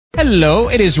Hello,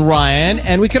 it is Ryan,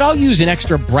 and we could all use an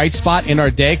extra bright spot in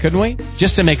our day, couldn't we?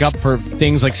 Just to make up for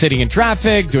things like sitting in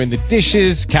traffic, doing the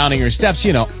dishes, counting your steps,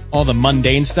 all the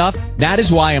mundane stuff. That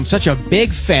is why I'm such a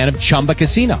big fan of Chumba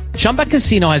Casino. Chumba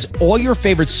Casino has all your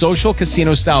favorite social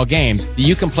casino-style games that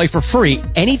you can play for free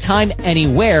anytime,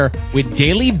 anywhere with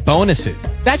daily bonuses.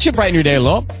 That should brighten your day a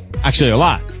little. Actually, a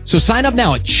lot. So sign up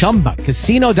now at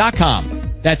ChumbaCasino.com.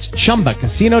 That's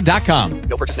ChumbaCasino.com.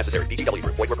 No purchase necessary. VGW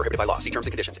Group. Void where prohibited by law. See terms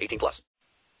and conditions. 18+.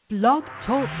 Blog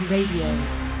Talk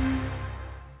Radio.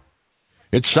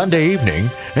 It's Sunday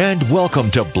evening, and welcome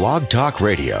to Blog Talk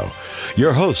Radio.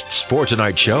 Your hosts for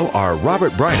tonight's show are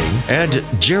Robert Brining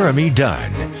and Jeremy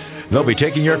Dunn. They'll be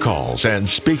taking your calls and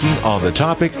speaking on the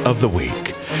topic of the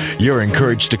week. You're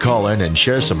encouraged to call in and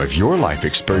share some of your life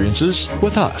experiences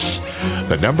with us.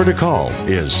 The number to call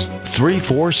is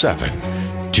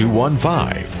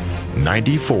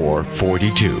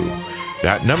 347-215-9442.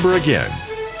 That number again,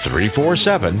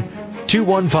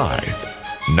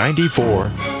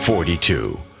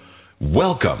 347-215-9442.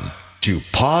 Welcome to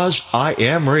Pause I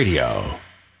Am Radio.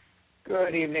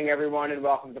 Good evening, everyone, and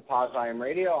welcome to Pause I Am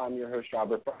Radio. I'm your host,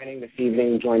 Robert Brining, this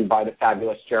evening joined by the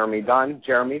fabulous Jeremy Dunn.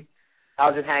 Jeremy,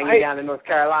 how's it hanging down in North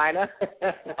Carolina?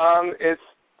 It's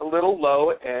a little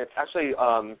low, and it's actually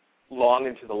long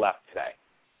and to the left today.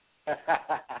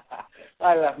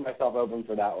 I left myself open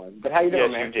for that one. But how you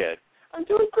doing, man? Yes, you did. I'm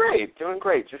doing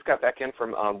great. Just got back in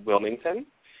from Wilmington.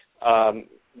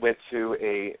 Went to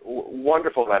a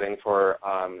wonderful wedding for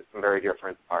some very dear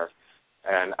friends of ours.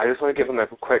 And I just want to give them a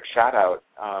quick shout-out.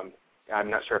 I'm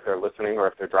not sure if they're listening or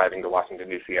if they're driving to Washington,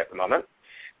 D.C. at the moment.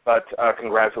 But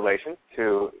congratulations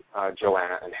to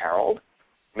Joanna and Harold,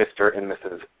 Mr. and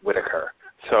Mrs. Whitaker.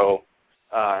 So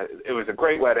it was a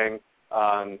great wedding,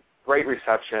 great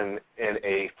reception in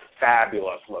a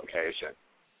fabulous location.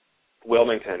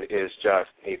 Wilmington is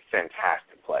just a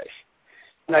fantastic place.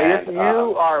 Now,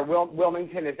 you are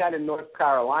Wilmington. Is that in North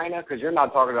Carolina? Because you're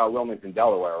not talking about Wilmington,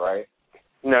 Delaware, right?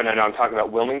 No. I'm talking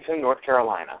about Wilmington, North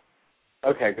Carolina.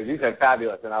 Okay, because you said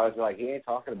fabulous, and I was like, he ain't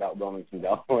talking about Wilmington,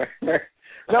 Delaware. No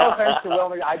offense to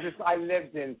Wilmington. I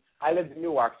lived in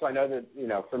Newark, so I know that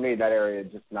for me that area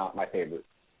is just not my favorite.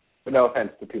 But no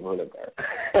offense to people who live there.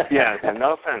 Yeah,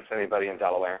 no offense to anybody in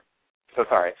Delaware. So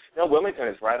sorry. No, Wilmington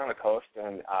is right on the coast,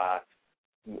 and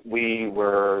we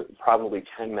were probably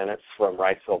 10 minutes from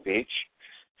Wrightsville Beach.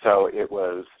 So it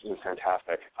was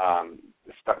fantastic.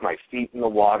 Stuck my feet in the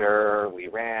water. We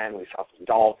ran. We saw some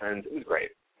dolphins. It was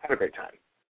great. Had a great time.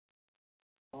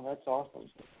 Oh, that's awesome.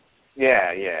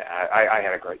 Yeah. I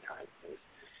had a great time.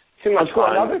 Too much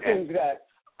fun. Another thing that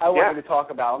I wanted to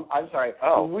talk about. I'm sorry.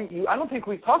 Oh. I don't think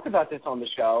we've talked about this on the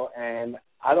show, and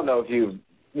I don't know if you've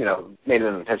made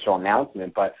an official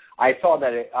announcement, but I saw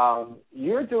that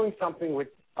you're doing something with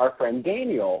our friend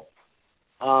Daniel.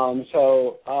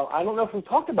 So I don't know if we've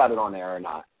talked about it on air or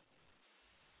not.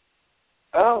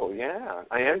 Oh, yeah.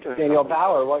 I am doing Daniel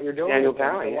Bauer, what you're doing. Daniel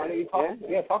Bauer, Why don't you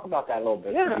talk about that a little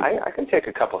bit. Yeah, I can take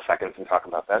a couple of seconds and talk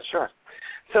about that, sure.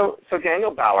 So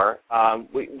Daniel Bauer,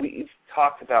 we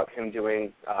talked about him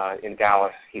doing, in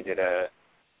Dallas, he did a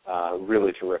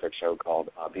really terrific show called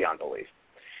Beyond Belief.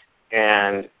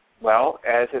 And, well,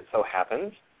 as it so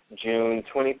happens, June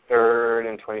 23rd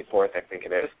and 24th, I think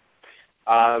it is,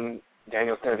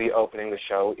 Daniel's going to be opening the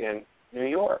show in New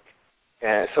York.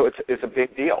 And so it's a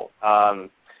big deal. And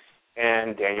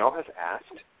Daniel has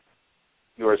asked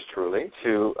yours truly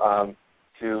to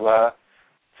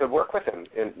work with him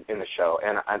in the show.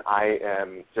 And I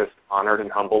am just honored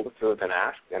and humbled to have been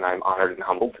asked, and I'm honored and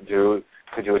humbled to do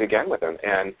it again with him.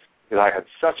 And because I had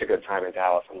such a good time in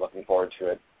Dallas, I'm looking forward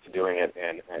to doing it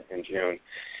in June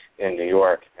in New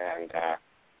York. And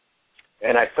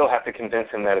I still have to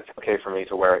convince him that it's okay for me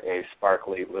to wear a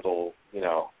sparkly little,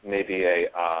 maybe a,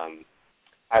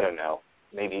 I don't know,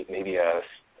 maybe a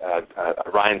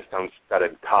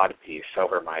rhinestone-studded cod piece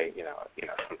over my,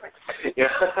 something.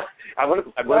 I want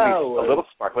to be a little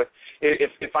sparkly.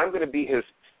 If I'm going to be his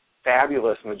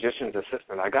fabulous magician's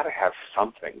assistant, I got to have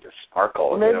something to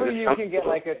sparkle. Maybe you can get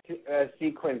like a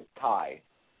sequin tie.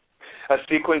 A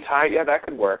sequin tie? Yeah, that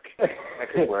could work.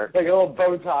 Like a little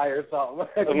bow tie or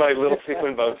something. My little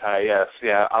sequin bow tie, yes.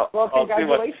 Yeah.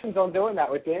 Congratulations on doing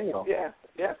that with Daniel.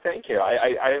 Yeah, thank you.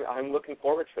 I'm looking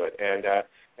forward to it. And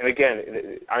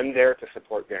again, I'm there to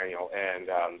support Daniel, and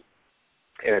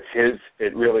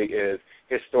it really is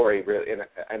his story. Really, and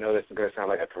I know this is going to sound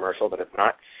like a commercial, but it's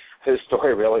not. His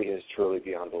story really is truly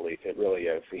beyond belief. It really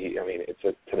is. It's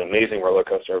an amazing roller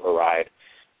coaster of a ride,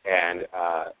 and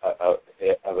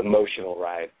an emotional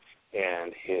ride,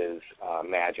 and his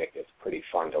magic is pretty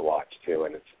fun to watch too.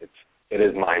 And it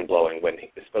is mind-blowing,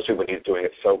 especially when he's doing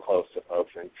it so close to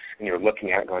folks, and you're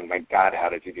looking at it going, my God, how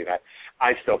did you do that?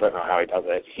 I still don't know how he does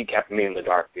it. He kept me in the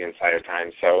dark the entire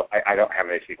time, so I don't have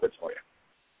any secrets for you.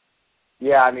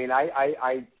 Yeah, I mean,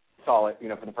 I saw it,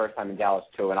 for the first time in Dallas,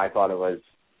 too, and I thought it was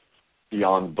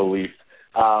beyond belief.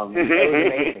 It was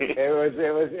amazing.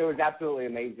 It was absolutely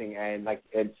amazing, and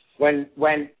it's when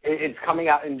it's coming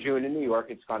out in June in New York.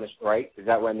 It's going to, right? Is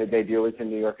that when the debut is in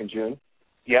New York in June?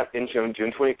 Yep, in June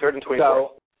 23rd and 24th.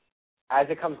 So as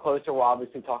it comes closer, we'll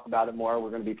obviously talk about it more. We're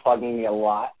going to be plugging it a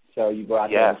lot, so you go out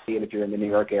there and see it if you're in the New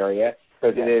York area,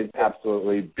 because it is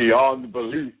absolutely beyond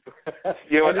belief.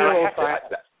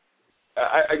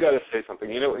 I got to say something.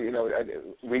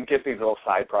 We get these little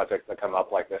side projects that come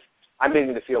up like this. I'm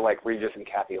beginning to feel like Regis and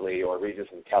Kathy Lee or Regis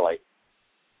and Kelly.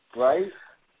 Right?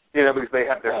 Because they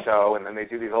have their show and then they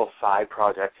do these little side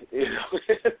projects.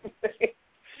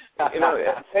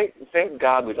 Thank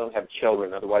God we don't have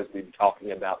children. Otherwise, we'd be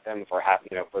talking about them for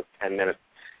for 10 minutes.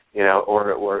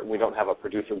 Or we don't have a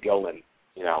producer Gilman.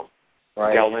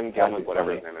 Right. Gilman,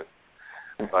 whatever his name is.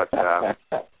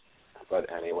 But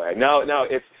anyway, no,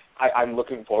 it's. I'm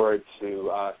looking forward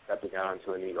to stepping out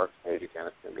onto a New York stage again.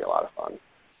 It's going to be a lot of fun.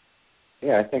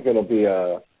 Yeah, I think it'll be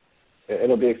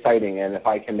exciting, and if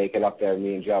I can make it up there,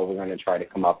 me and Joe, we're going to try to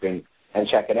come up and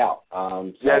check it out.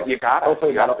 You got it.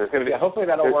 Hopefully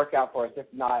that'll work out for us. If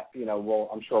not,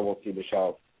 I'm sure we'll see the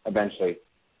show eventually.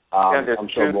 I'm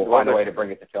sure we'll find a way to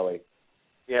bring it to Philly.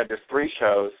 Yeah, there's 3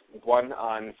 shows, 1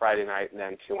 on Friday night and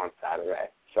then 2 on Saturday.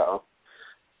 So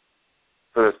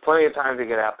there's plenty of time to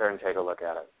get out there and take a look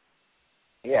at it.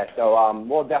 Yeah, so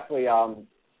we'll definitely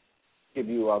give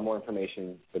you more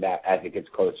information for that as it gets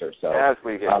closer. So as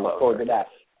we get closer. Look forward to that.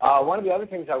 One of the other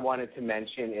things I wanted to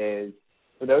mention is,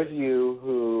 for those of you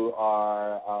who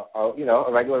are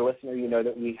a regular listener, you know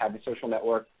that we have a social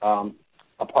network, a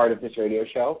part of this radio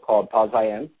show called Pause I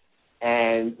Am,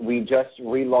 and we just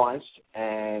relaunched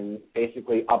and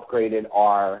basically upgraded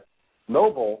our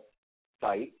mobile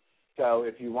site. So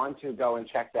if you want to go and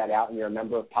check that out and you're a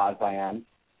member of Pause I Am,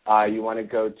 you want to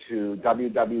go to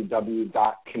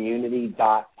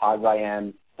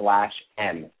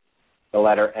www.community.pauseim/M, the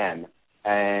letter M.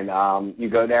 And you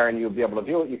go there and you'll be able to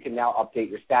view it. You can now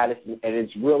update your status, and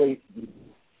it's really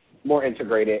more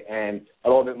integrated and a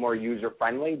little bit more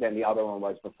user-friendly than the other one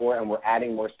was before, and we're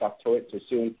adding more stuff to it. So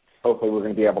soon, hopefully, we're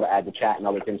going to be able to add the chat and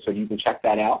other things, so you can check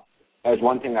that out. That was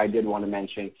one thing I did want to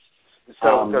mention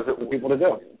for people to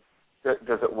do.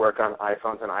 Does it work on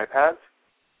iPhones and iPads?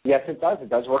 Yes, it does. It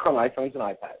does work on iPhones and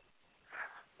iPads.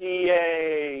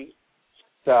 Yay!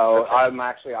 So I've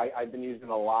been using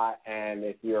it a lot, and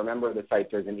if you remember the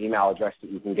site, there's an email address that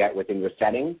you can get within your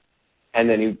settings, and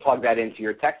then you plug that into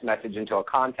your text message into a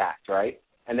contact, right?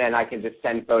 And then I can just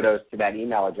send photos to that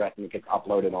email address, and it gets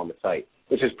uploaded on the site,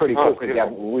 which is pretty cool because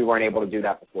we weren't able to do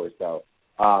that before. So,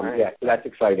 so that's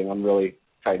exciting. I'm really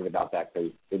excited about that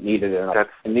because it needed an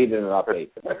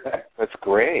update. That's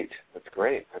great. That's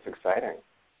exciting.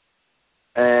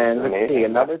 And let's see,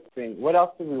 another thing. What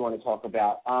else do we want to talk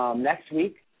about? Next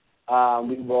week,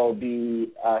 we will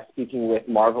be speaking with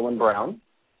Marvelyn Brown.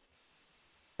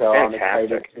 So fantastic. I'm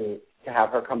excited to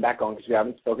have her come back on because we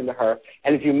haven't spoken to her.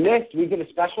 And if you missed, we did a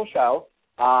special show.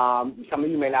 Some of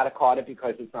you may not have caught it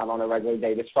because it's not on a regular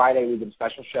day. This Friday, we did a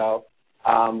special show.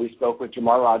 We spoke with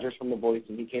Jamar Rogers from The Voice,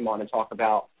 and he came on and talked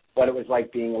about what it was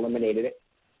like being eliminated,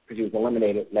 because he was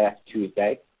eliminated last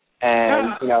Tuesday.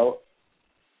 And,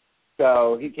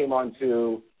 so he came on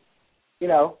to,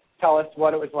 tell us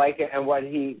what it was like and what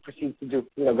he proceeds to do,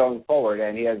 going forward.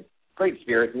 And he has great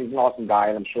spirits, and he's an awesome guy,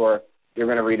 and I'm sure you're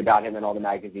going to read about him in all the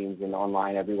magazines and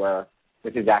online everywhere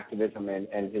with his activism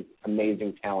and his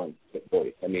amazing talent with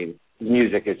voice. I mean, his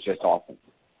music is just awesome.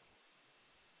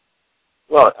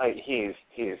 Well, he's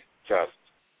just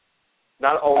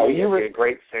not only is he a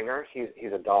great singer,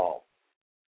 he's a doll.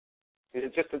 He's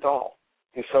just a doll.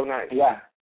 He's so nice. Yeah.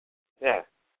 Yeah.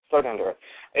 So down to earth.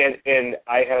 And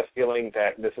I have a feeling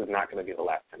that this is not going to be the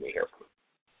last time we hear from him.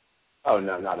 Oh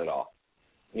no, not at all.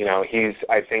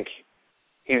 I think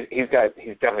he's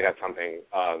definitely got something.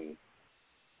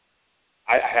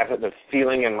 I have the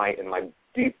feeling in my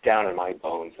deep down in my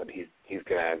bones that he's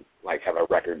gonna have a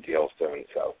record deal soon.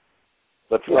 So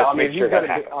let's make sure that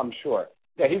happens. I'm sure.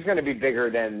 Yeah, he's going to be bigger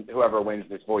than whoever wins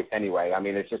this Voice anyway. I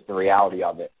mean, it's just the reality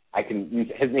of it. He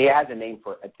has a name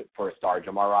for a star,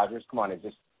 Jamar Rogers. Come on, it's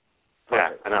just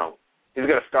perfect. Yeah, I know. He's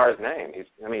got to star his name. He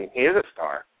is a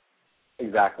star.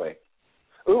 Exactly.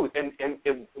 Ooh, and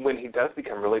when he does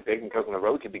become really big and goes on the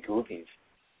road, he'll be Goofies.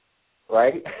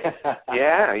 Right?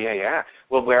 Yeah.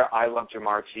 We'll wear I Love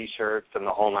Jamar T-shirts and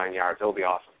the whole 9 yards. It'll be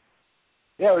awesome.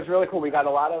 Yeah, it was really cool. We got a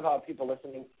lot of people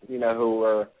listening, who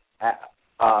were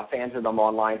fans of them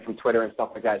online from Twitter and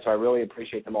stuff like that. So I really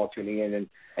appreciate them all tuning in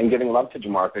and giving love to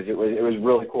Jamar, because it was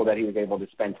really cool that he was able to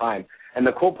spend time. And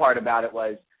the cool part about it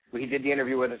was he did the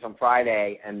interview with us on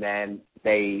Friday, and then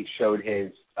they showed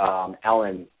his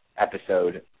Ellen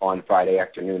episode on Friday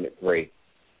afternoon at 3,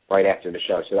 right after the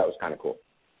show. So that was kind of cool.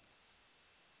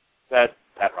 That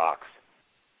rocks.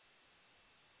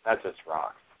 That just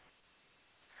rocks.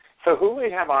 So who do we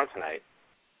have on tonight?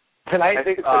 Tonight, I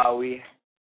think it's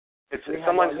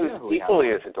someone who's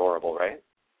equally as adorable, right?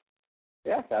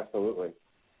 Yes, absolutely.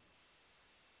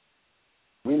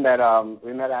 We met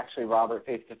actually Robert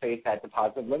face to face at the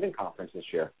Positive Living Conference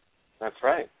this year. That's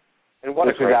right. And what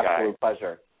a great guy. Absolute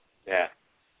pleasure. Yeah.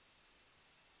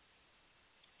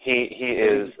 He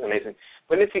is amazing.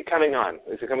 When is he coming on?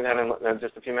 Is he coming on in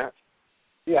just a few minutes?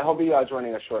 Yeah, he'll be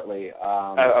joining us shortly.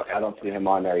 Okay. I don't see him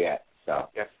on there yet. So.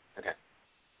 Yes. Okay.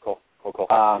 Cool.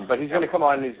 But he's going to come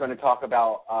on and he's going to talk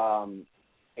about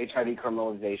HIV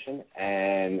criminalization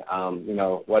and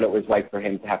what it was like for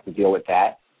him to have to deal with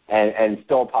that and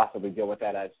still possibly deal with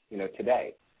that as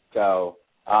today. So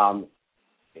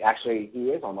actually he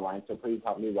is on the line. So please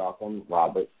help me welcome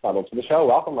Robert Suttle to the show.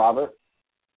 Welcome, Robert.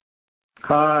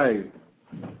 Hi.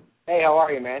 Hey, how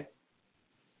are you, man?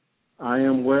 I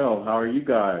am well. How are you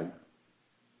guys?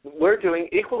 We're doing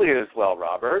equally as well,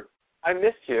 Robert. I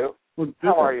missed you. Well,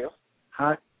 how are you?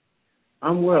 Hi.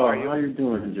 I'm well. How are you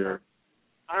doing, Jerry?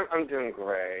 I'm doing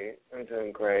great.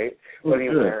 What are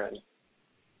you wearing?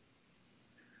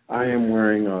 I am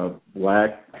wearing a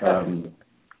black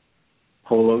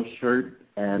polo shirt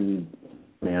and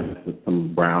with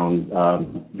some brown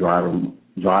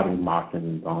driving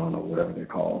moccasins on, or whatever they're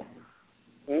called.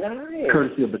 Nice.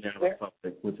 Courtesy of Banana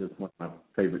Republic, which is one of my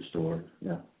favorite stores.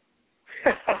 Yeah.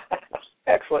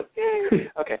 Excellent. Yay.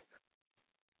 Okay.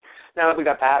 Now that we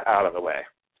got that out of the way.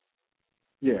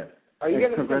 Yes. Are you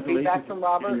getting some feedback from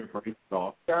Robert?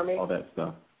 Jeremy? All that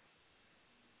stuff.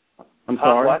 I'm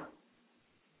sorry? What?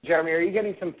 Jeremy, are you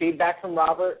getting some feedback from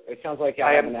Robert? It sounds like you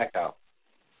have an echo.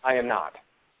 I am not.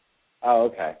 Oh,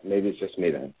 okay. Maybe it's just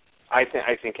me then. I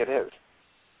think it is.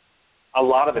 A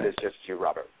lot of it is just you,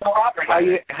 Robert. So, Robert,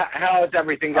 how is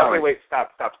everything going? Oh, wait,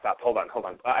 stop. Hold on.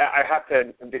 I have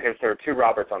to, because there are two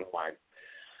Roberts on the line.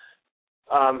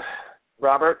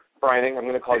 Robert Brining, I'm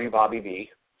going to call you Bobby B.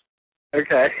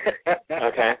 Okay.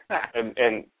 Okay. And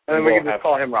then we can just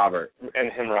call him Robert.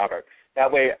 And him Robert. That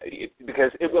way,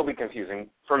 because it will be confusing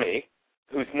for me,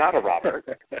 who's not a Robert.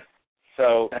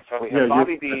 So we have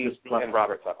Bobby B and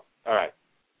Robert Suttle. All right.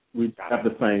 We have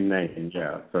the same name,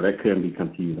 yeah, so that couldn't be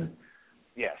confusing.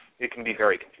 Yes, it can be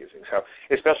very confusing. So,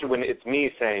 especially when it's me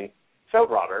saying, so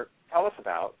Robert, tell us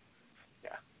about,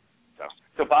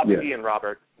 So Bobby B and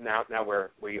Robert, now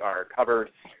we are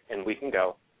covered and we can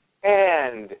go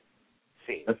and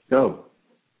see. Let's go.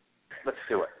 Let's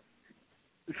do it.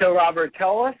 So Robert,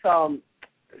 tell us,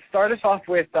 start us off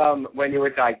with when you were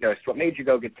diagnosed. What made you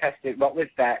go get tested? What was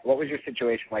that? What was your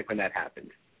situation like when that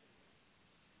happened?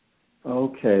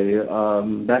 Okay.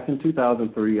 Back in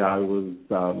 2003, I was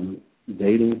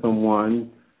dating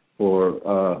someone for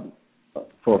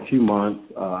a few months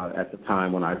at the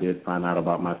time when I did find out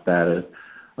about my status.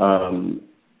 It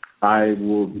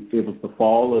was the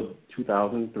fall of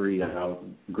 2003, and I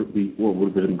would have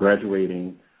been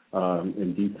graduating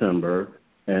in December,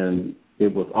 and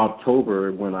it was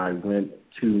October when I went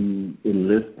to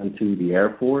enlist into the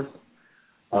Air Force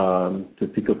to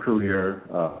seek a career,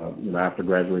 after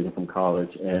graduating from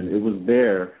college. And it was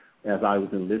there, as I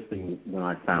was enlisting, when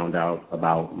I found out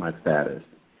about my status.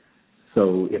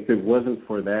 So if it wasn't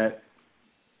for that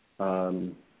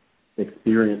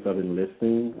experience of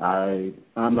enlisting,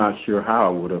 I'm not sure how I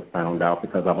would have found out,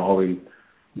 because I've always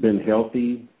been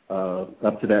healthy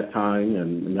up to that time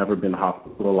and never been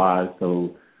hospitalized.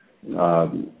 So,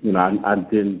 I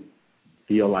didn't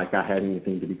feel like I had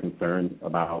anything to be concerned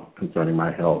about concerning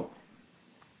my health.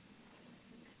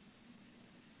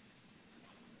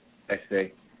 I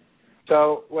see.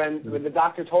 So when the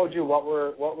doctor told you, what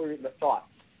were the thoughts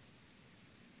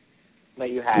that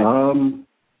you had?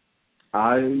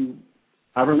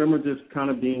 I remember just kind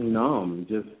of being numb,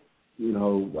 just in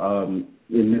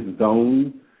this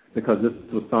zone, because this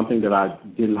was something that I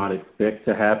did not expect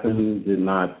to happen, did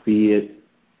not see it.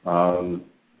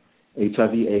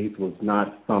 HIV/AIDS was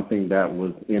not something that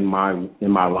was in my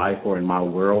life or in my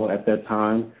world at that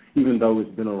time, even though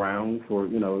it's been around for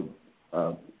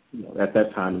at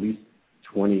that time at least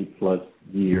 20 plus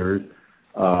years.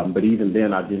 But even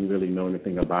then, I didn't really know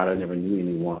anything about it. I never knew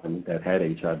anyone that had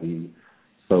HIV.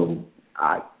 So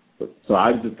so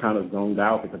I just kind of zoned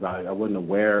out because I wasn't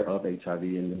aware of HIV,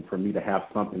 and then for me to have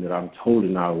something that I'm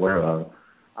totally not aware of,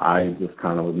 I just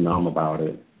kind of was numb about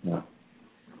it. Yeah.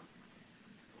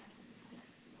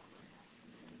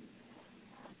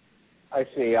 I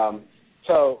see.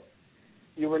 So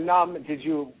you were numb. Did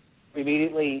you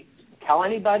immediately tell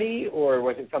anybody, or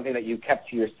was it something that you kept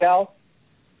to yourself?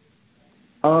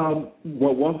 Well,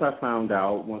 once I found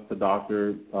out, once the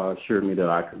doctor assured me that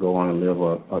I could go on and live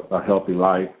a healthy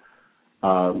life,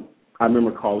 I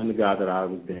remember calling the guy that I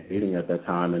was dating at that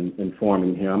time and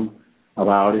informing him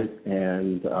about it,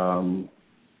 and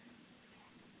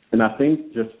I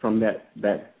think just from that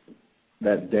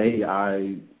day,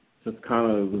 I just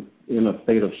kind of was in a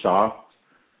state of shock.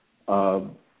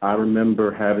 I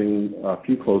remember having a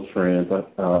few close friends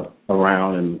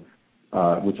around, and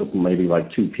which was maybe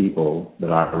like 2 people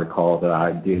that I recall that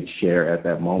I did share at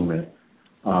that moment.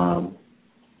 And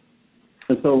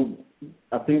so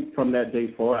I think from that day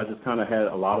forward, I just kind of had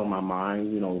a lot on my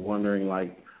mind, wondering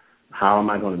like, how am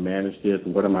I going to manage this?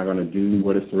 What am I going to do?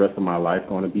 What is the rest of my life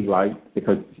going to be like?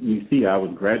 Because you see, I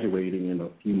was graduating in a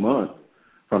few months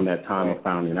from that time of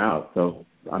finding out. So,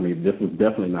 I mean, this was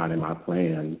definitely not in my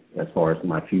plan as far as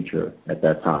my future at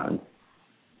that time.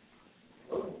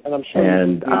 And I'm sure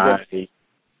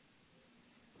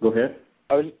go ahead.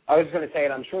 I was going to say,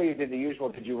 and I'm sure you did the usual.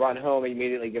 Did you run home and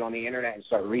immediately get on the internet and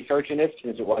start researching this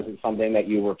since it wasn't something that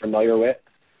you were familiar with?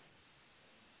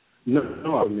 No, I'm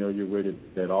not familiar with it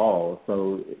at all.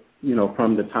 So,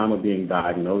 from the time of being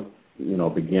diagnosed,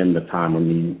 began the time of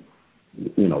me,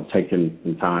 taking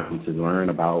some time to learn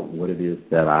about what it is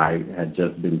that I had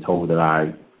just been told that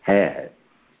I had.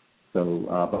 So,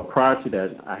 but prior to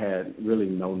that, I had really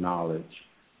no knowledge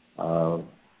of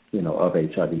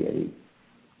HIV/AIDS.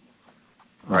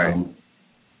 Right.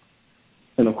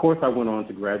 And of course, I went on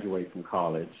to graduate from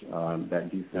college that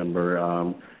December.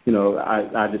 I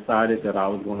decided that I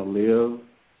was going to live,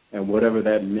 and whatever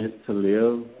that meant to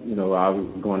live, I was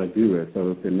going to do it. So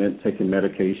if it meant taking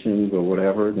medications or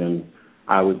whatever, then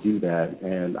I would do that.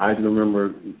 And I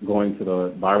remember going to the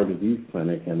viral disease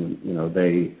clinic, and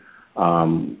they,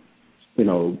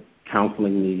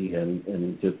 counseling me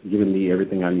and just giving me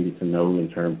everything I needed to know in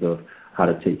terms of how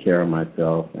to take care of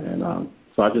myself. And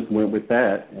so I just went with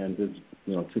that and just,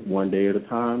 took one day at a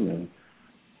time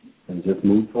and just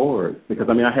moved forward. Because,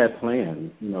 I had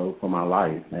plans, for my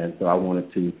life. And so I wanted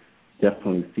to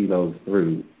definitely see those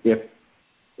through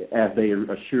as they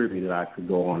assured me that I could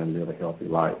go on and live a healthy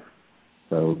life.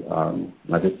 So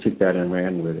I just took that and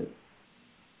ran with it.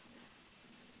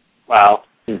 Wow.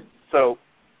 So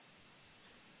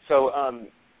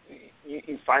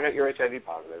you find out you're HIV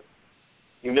positive.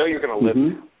 You're going to live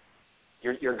now.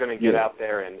 You're going to get out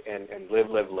there and live,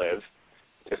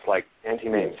 just like Auntie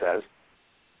Mame says.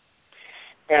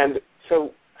 And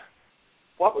so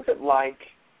what was it like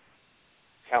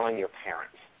telling your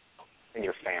parents and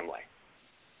your family?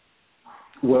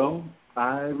 Well,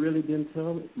 I really didn't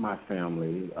tell my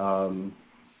family.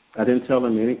 I didn't tell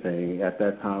them anything at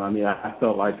that time. I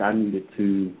felt like I needed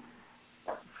to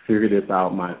figure this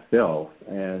out myself.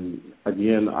 And,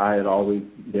 again, I had always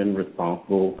been a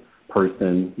responsible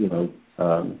person,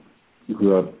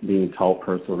 grew up being taught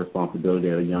personal responsibility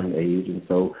at a young age. And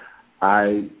so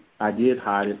I did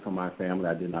hide it from my family.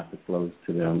 I did not disclose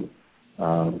to them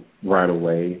right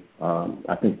away.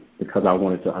 I think because I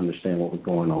wanted to understand what was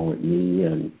going on with me,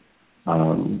 and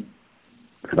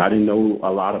because I didn't know a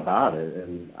lot about it.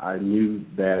 And I knew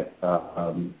that,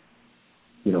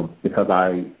 because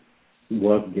I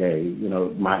was gay,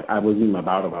 I wasn't even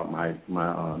about my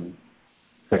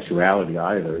sexuality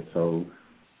either. So,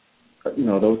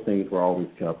 those things were always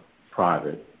kept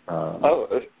private.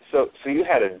 So you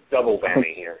had a double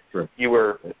whammy here. Sure. You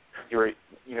were in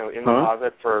the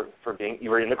closet for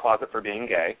being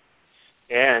gay,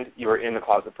 and you were in the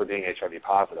closet for being HIV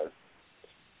positive.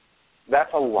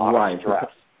 That's a lot of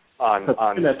stress on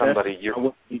somebody.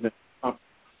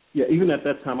 Even at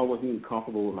that time, I wasn't even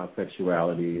comfortable with my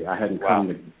sexuality. I hadn't come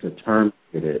to terms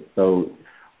with it. So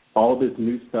all this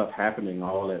new stuff happening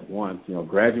all at once,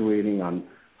 graduating, I'm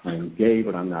gay,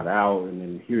 but I'm not out, and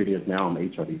then here it is now, I'm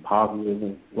HIV positive,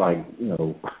 and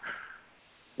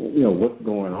what's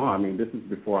going on? This is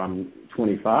before I'm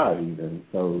 25 even,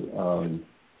 so,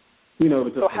 it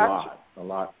was just a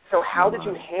lot. So how did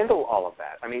you handle all of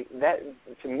that? That,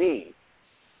 to me,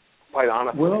 quite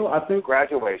honestly, I think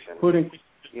graduation, hiding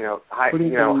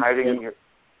in your...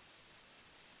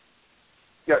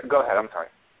 Yeah, go ahead, I'm sorry.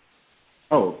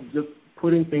 Oh, just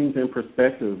putting things in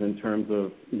perspective in terms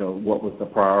of, what was the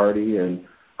priority, and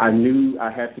I knew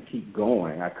I had to keep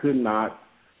going. I could not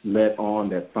let on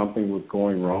that something was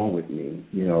going wrong with me,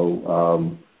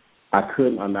 I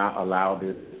couldn't not allow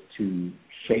this to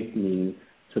shape me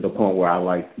to the point where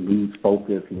I lose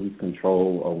focus, lose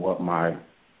control of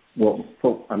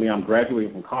I'm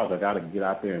graduating from college. I got to get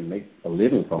out there and make a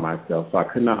living for myself. So I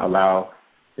could not allow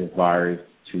this virus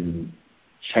to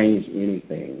change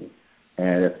anything.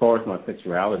 And as far as my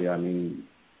sexuality, I mean,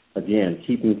 again,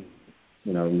 keeping,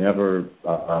 never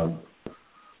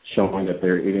showing that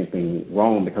there is anything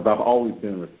wrong, because I've always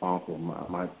been responsible.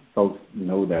 My folks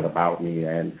know that about me,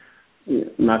 and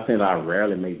not saying that I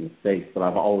rarely made mistakes, but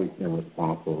I've always been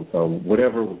responsible. So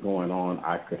whatever was going on,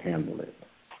 I could handle it,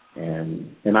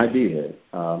 and I did.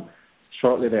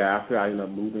 Shortly thereafter, I ended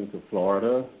up moving to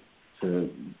Florida to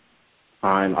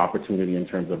find opportunity in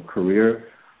terms of career.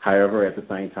 However, at the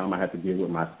same time, I had to deal with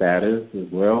my status as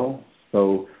well.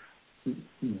 So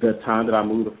the time that I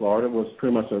moved to Florida was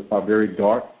pretty much a very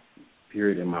dark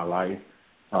period in my life.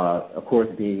 Of course,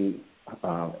 being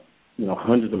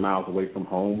hundreds of miles away from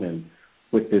home and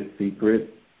with this secret,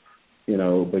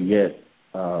 but yet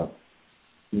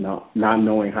not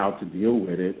knowing how to deal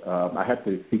with it. I had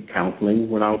to seek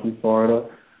counseling when I was in Florida,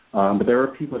 but there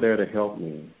were people there to help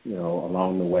me,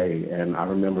 along the way. And I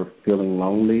remember feeling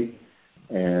lonely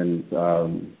and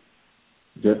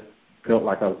just felt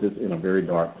like I was just in a very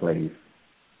dark place.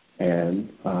 And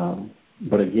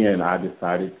but again, I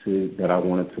decided that I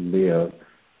wanted to live.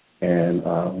 And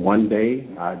one day,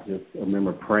 I just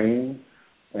remember praying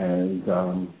and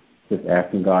just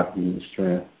asking God to give me the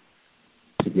strength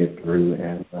to get through.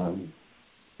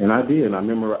 And I did. And I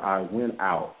remember I went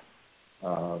out.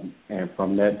 And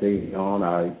from that day on,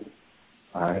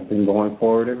 I have been going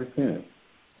forward ever since.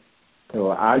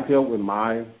 So I dealt with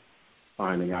my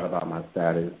finding out about my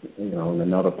status, in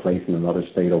another place, in another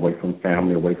state, away from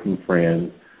family, away from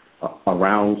friends,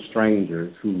 around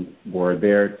strangers who were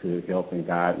there to help and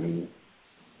guide me,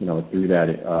 through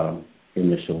that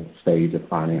initial stage of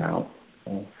finding out.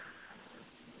 So.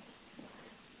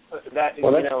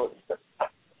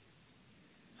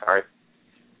 Sorry.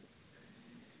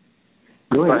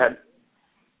 Go ahead.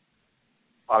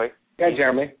 Bobby? Yeah,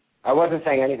 Jeremy. I wasn't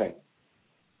saying anything.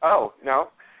 Oh, no.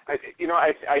 I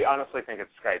honestly think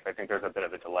it's Skype. I think there's a bit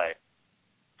of a delay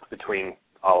between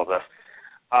all of this.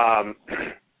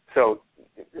 So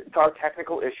it's our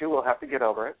technical issue. We'll have to get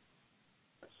over it.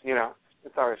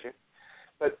 It's our issue.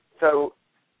 But so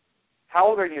how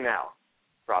old are you now,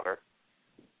 Robert?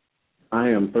 I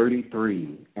am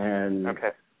 33, and okay.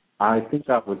 I think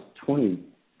I was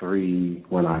 23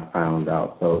 when I found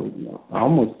out, so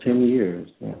almost 10 years.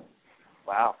 Yeah.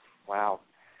 Wow.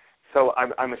 So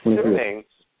I'm assuming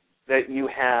that you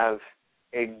have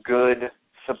a good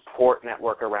support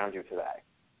network around you today.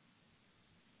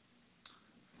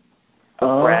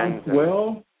 Friends.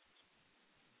 Well,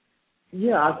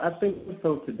 yeah, I think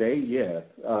so today, yes.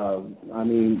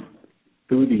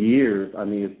 Through the years,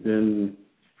 it's been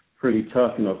pretty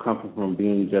tough, coming from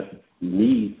being just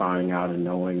me finding out and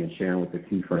knowing and sharing with the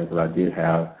few friends that I did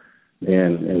have,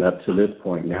 and up to this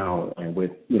point now, and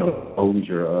with,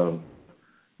 closure of,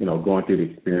 going through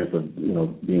the experience of,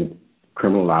 being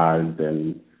criminalized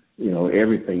and,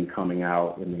 everything coming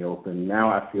out in the open. Now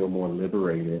I feel more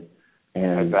liberated.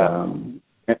 And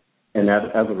as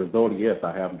a result, yes,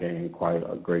 I have gained quite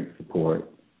a great support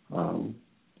from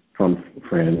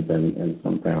friends and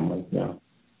some family. Yeah.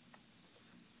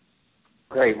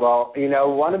 Great. Well,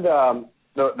 one of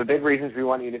the big reasons we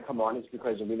want you to come on is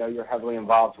because we know you're heavily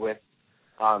involved with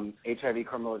HIV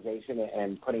criminalization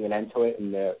and putting an end to it,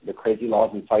 and the crazy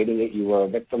laws and fighting it. You were a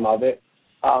victim of it.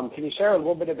 Can you share a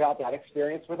little bit about that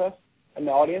experience with us and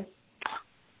the audience?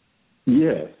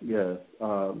 Yes.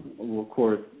 Well, of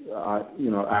course,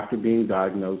 after being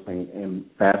diagnosed and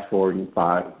fast forwarding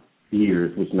 5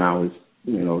 years, which now is,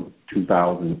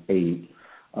 2008,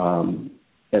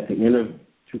 at the end of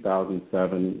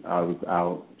 2007, I was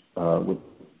out with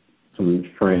some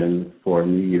friends for a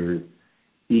New Year's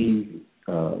Eve,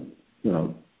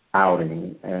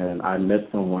 outing, and I met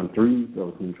someone through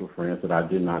those mutual friends that I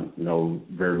did not know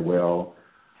very well,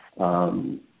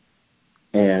 and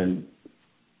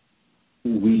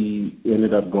we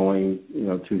ended up going,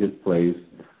 to his place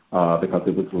because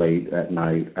it was late at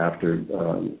night after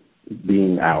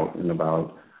being out and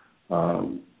about,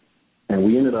 and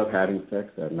we ended up having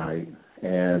sex that night,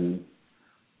 and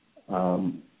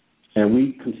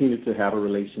we continued to have a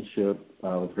relationship. It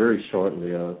was very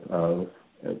shortly.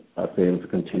 I'd say it was a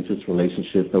contentious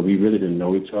relationship, so we really didn't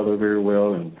know each other very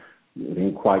well, and we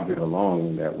didn't quite get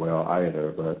along that well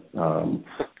either. But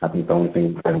I think the only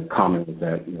thing in common was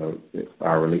that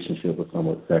our relationship was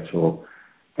somewhat sexual,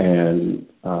 and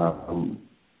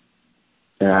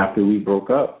after we broke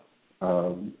up,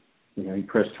 he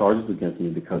pressed charges against me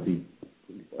because he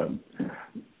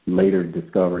later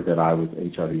discovered that I was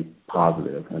HIV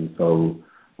positive, and so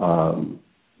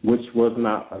which was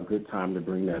not a good time to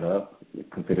bring that up,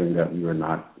 considering that we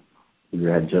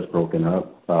had just broken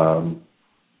up,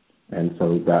 and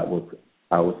so that was,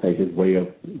 I would say, his way of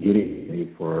getting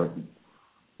me for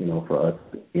us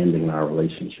ending our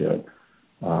relationship.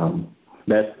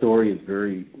 That story is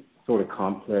very sort of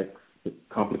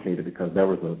complicated because there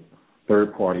was a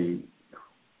third party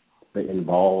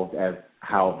involved as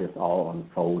how this all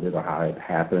unfolded or how it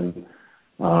happened.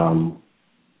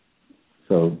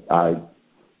 So I,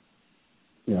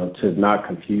 to not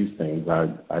confuse things,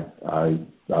 I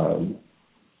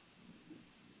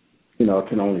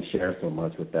can only share so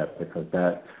much with that because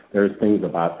there's things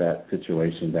about that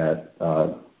situation that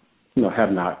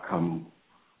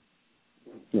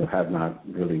have not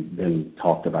really been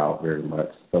talked about very much.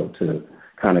 So to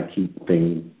kind of keep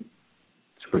things,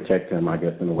 to protect him, I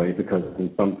guess, in a way, because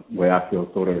in some way I feel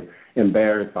sort of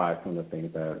embarrassed by some of the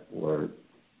things that were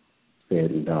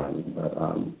said and done. But,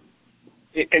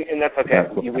 and that's okay.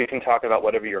 We can talk about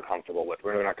whatever you're comfortable with.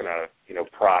 We're not going to,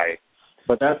 pry.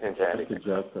 But that's the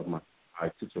gist of my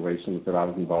situation, that I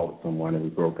was involved with someone and we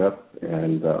broke up,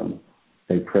 and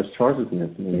they pressed charges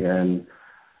against me. And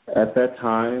at that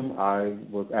time, I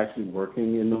was actually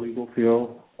working in the legal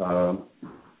field,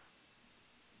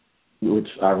 which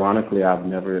ironically I've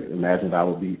never imagined I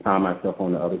would find myself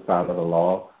on the other side of the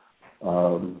law,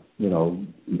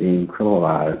 being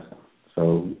criminalized.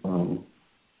 So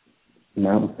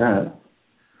that was that.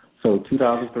 So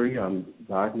 2003, I'm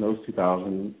diagnosed.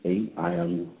 2008, I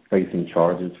am facing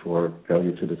charges for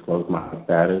failure to disclose my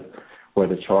status, where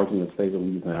the charge in the state of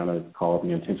Louisiana is called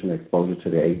the intentional exposure to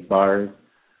the AIDS virus.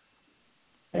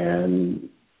 And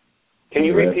can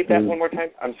you repeat that one more time?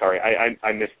 I'm sorry,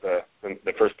 I missed the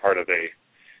first part of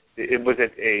was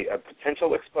it a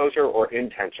potential exposure or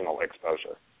intentional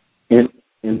exposure?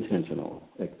 Intentional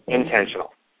exposure.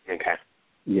 Intentional, okay.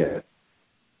 Yes.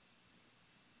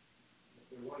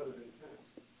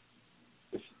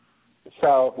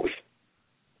 So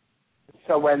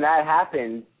when that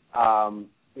happened,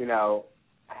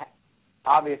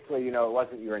 obviously, it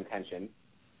wasn't your intention.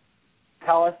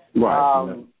 Tell us,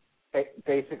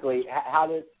 basically, how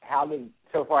has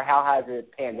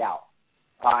it panned out?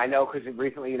 I know because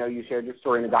recently, you shared your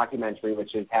story in the documentary,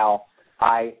 which is how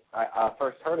I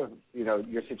first heard of,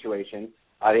 your situation.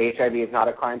 The HIV is not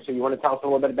a crime. So you want to tell us a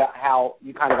little bit about how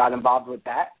you kind of got involved with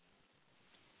that?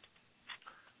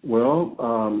 Well,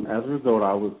 as a result,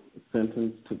 I was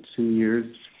sentenced to 2 years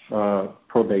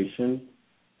probation.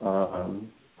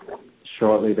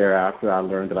 Shortly thereafter, I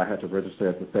learned that I had to register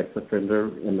as a sex offender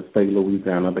in the state of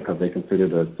Louisiana because they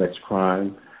considered it a sex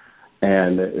crime.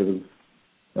 And it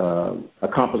was a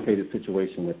complicated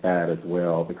situation with that as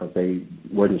well because they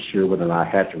weren't sure whether or not I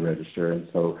had to register. And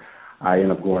so I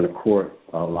ended up going to court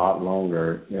a lot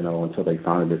longer, until they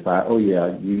finally decide, oh,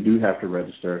 yeah, you do have to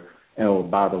register. And, oh,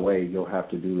 by the way, you'll have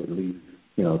to do at least,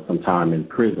 some time in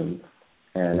prison.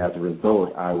 And as a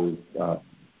result, I was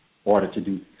ordered to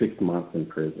do 6 months in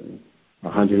prison,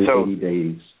 180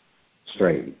 days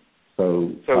straight.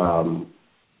 So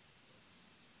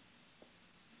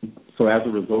as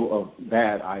a result of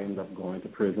that, I ended up going to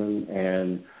prison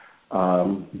and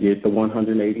did the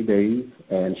 180 days.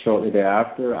 And shortly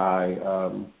thereafter,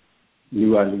 I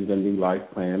knew I needed a new life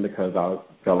plan because I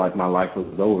felt like my life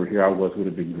was over. Here I was with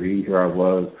a degree. Here I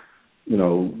was,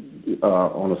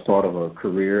 on the start of a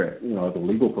career, as a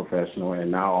legal professional,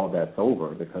 and now all that's over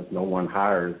because no one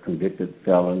hires convicted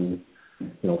felons,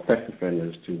 sex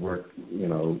offenders to work, in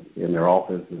their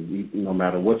offices, no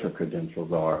matter what your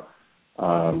credentials are.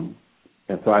 And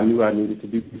so I knew I needed to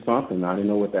do something. I didn't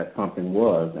know what that something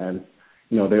was. And,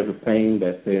 there's a saying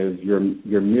that says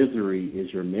your misery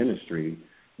is your ministry.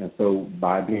 And so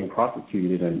by being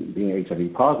prosecuted and being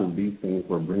HIV positive, these things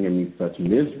were bringing me such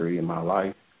misery in my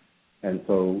life. And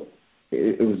so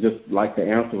it was just like the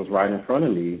answer was right in front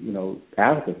of me,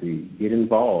 advocacy, get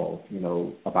involved,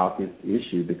 about this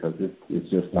issue because it's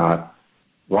just not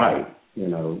right,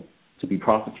 to be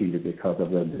prosecuted because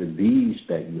of the disease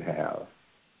that you have.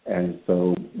 And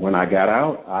so when I got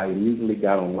out, I immediately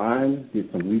got online,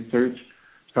 did some research,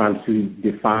 trying to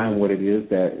define what it is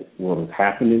that was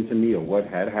happening to me or what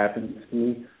had happened to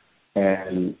me,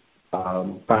 and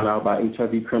found out about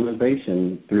HIV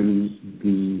criminalization through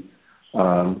the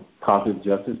Positive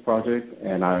Justice Project,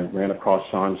 and I ran across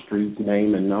Sean Street's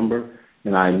name and number,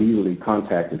 and I immediately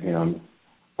contacted him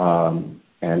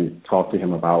and talked to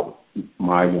him about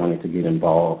my wanting to get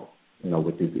involved,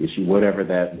 with this issue, whatever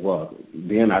that was.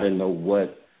 Then I didn't know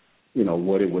what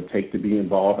it would take to be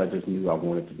involved. I just knew I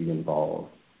wanted to be involved.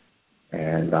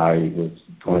 And I was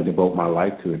going to devote my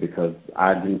life to it because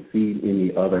I didn't see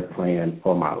any other plan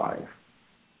for my life.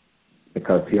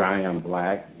 Because here I am,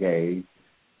 black, gay,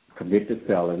 convicted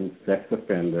felon, sex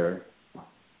offender.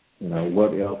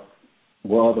 What else?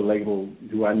 What other label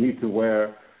do I need to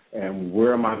wear? And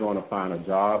where am I going to find a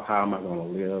job? How am I going to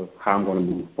live? How am I going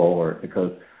to move forward?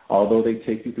 Because although they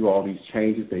take you through all these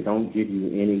changes, they don't give you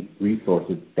any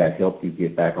resources that help you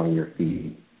get back on your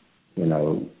feet.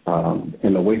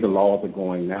 And the way the laws are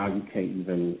going now, you can't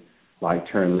even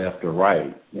turn left or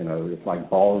right. It's like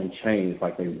ball and chain. It's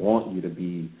like they want you to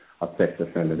be a sex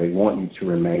offender. They want you to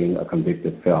remain a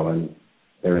convicted felon.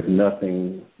 There is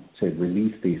nothing to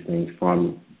release these things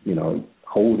from,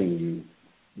 holding you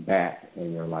back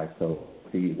in your life. So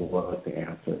C was the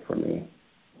answer for me.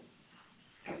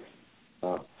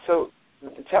 So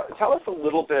tell us a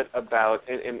little bit about,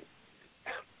 I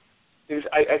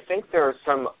think there are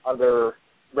some other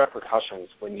repercussions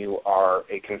when you are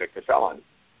a convicted felon.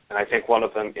 And I think one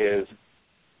of them is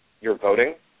your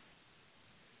voting.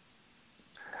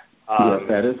 Yes,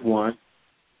 that is one.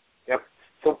 Yep.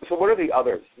 So what are the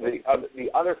others? The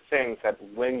other things that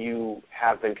when you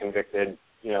have been convicted,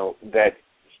 that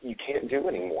you can't do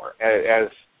anymore as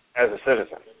a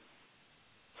citizen?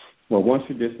 Well, once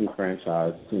you're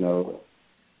disenfranchised,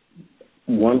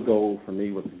 one goal for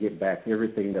me was to get back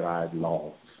everything that I had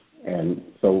lost. And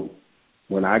so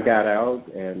when I got out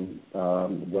and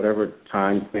whatever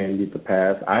time span needed to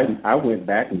pass, I went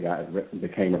back and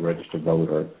became a registered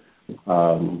voter.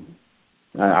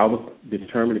 I was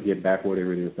determined to get back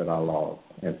whatever it is that I lost.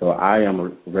 And so I am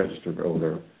a registered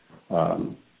voter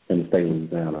in the state of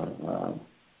Louisiana.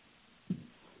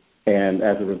 And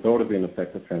as a result of being a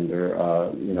sex offender,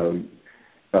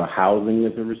 housing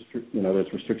is there's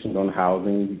restrictions on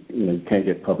housing. You can't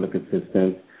get public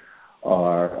assistance,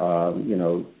 or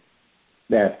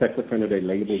that sex offender, they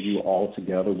label you all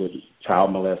together with child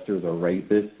molesters or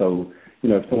rapists. So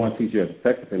if someone sees you as a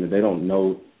sex offender, they don't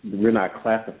know. We're not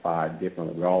classified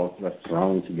differently. We're all just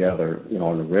thrown together,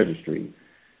 on the registry,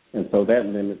 and so that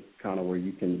limits kind of where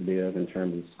you can live in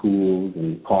terms of schools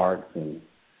and parks and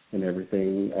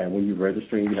everything. And when you're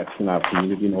registering, you have to send out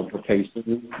community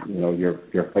notifications. Your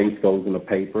face goes in the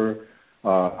paper.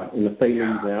 In the state of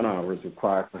Louisiana, I was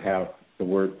required to have the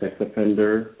word sex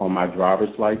offender on my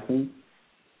driver's license.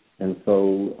 And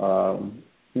so,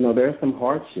 there are some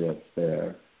hardships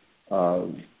there.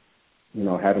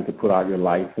 Having to put out your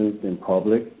license in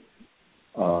public.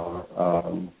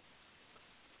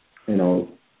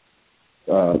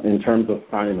 In terms of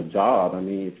finding a job,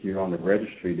 if you're on the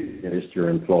registry, it's your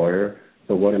employer.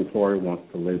 So what employer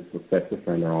wants to list a sex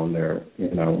offender on their,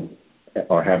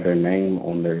 or have their name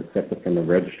on their sex offender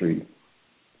registry?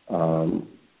 So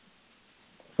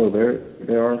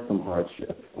there are some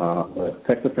hardships. But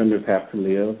sex offenders have to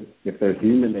live. If they're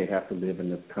human, they have to live in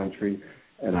this country.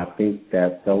 And I think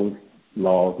that those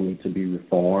laws need to be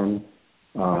reformed.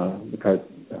 Because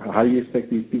how do you expect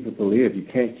these people to live? You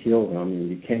can't kill them, and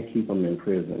you can't keep them in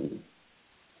prison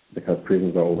because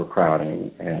prisons are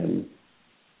overcrowding. And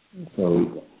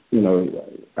so,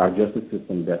 our justice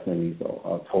system definitely needs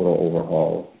a total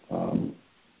overhaul.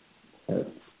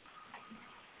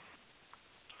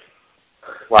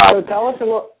 Wow. So tell us a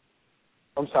little.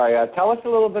 I'm sorry. Tell us a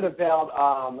little bit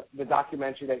about the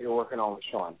documentary that you're working on with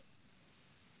Sean,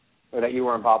 or that you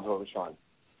were involved with Sean.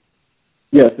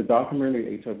 Yes, the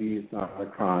documentary HIV is Not a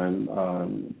Crime.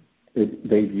 It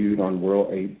debuted on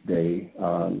World AIDS Day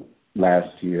last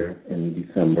year in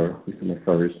December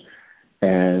 1st.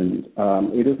 And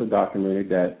it is a documentary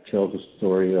that tells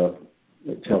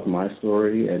tells my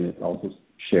story, and it also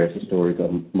shares the stories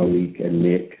of Malik and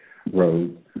Nick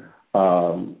Rhodes.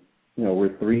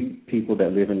 We're three people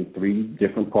that live in three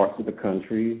different parts of the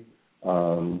country,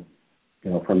 from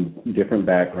different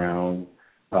backgrounds,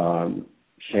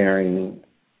 sharing,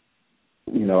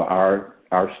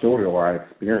 our story or our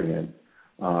experience.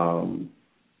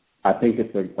 I think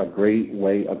it's a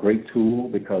great tool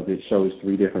because it shows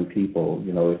three different people.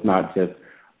 It's not just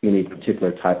any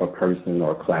particular type of person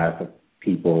or class of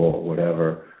people or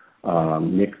whatever.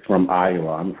 Nick's from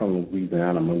Iowa. I'm from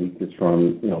Louisiana. Malik is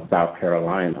from, South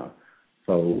Carolina.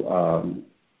 So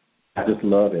I just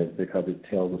love it because it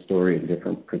tells a story in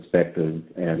different perspectives.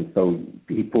 And so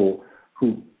people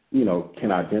who,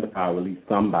 can identify with at least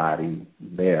somebody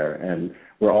there. And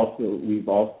we've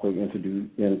also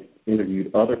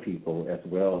interviewed other people as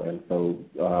well. And so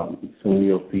soon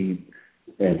you'll see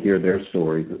and hear their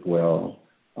stories as well.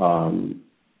 Some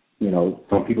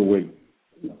people with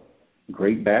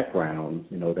great backgrounds,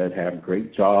 that have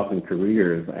great jobs and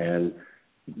careers, and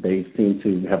they seem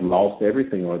to have lost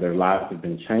everything or their lives have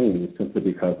been changed simply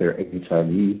because they're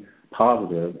HIV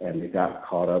positive, and they got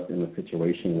caught up in a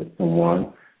situation with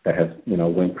someone that has,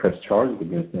 went press charges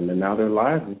against them, and now their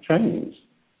lives have changed.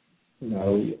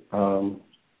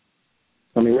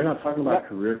 We're not talking about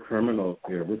career criminals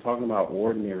here. We're talking about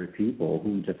ordinary people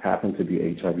who just happen to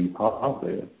be HIV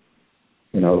positive.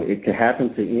 It can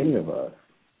happen to any of us,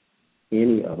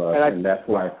 and that's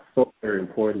why it's so very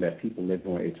important that people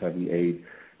living with HIV/AIDS,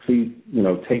 please,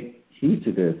 take heed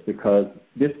to this, because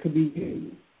this could be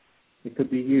you. It could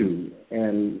be you.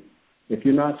 And if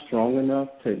you're not strong enough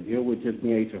to deal with just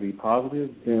being HIV positive,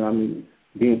 then,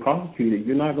 being prosecuted,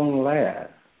 you're not going to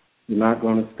last. You're not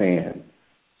going to stand.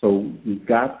 So you've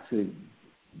got to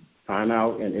find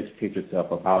out and educate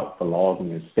yourself about the laws in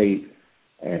your state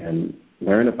and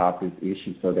learn about this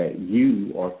issue so that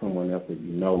you or someone else that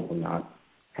you know will not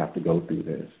have to go through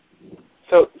this.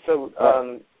 So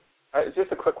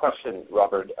just a quick question,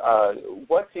 Robert.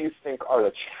 What do you think are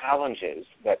the challenges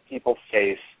that people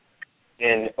face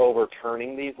in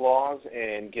overturning these laws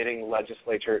and getting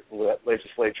legislature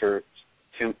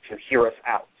to hear us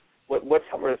out? What's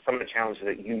some of the challenges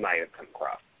that you might have come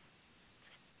across?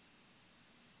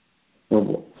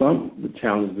 Well, some of the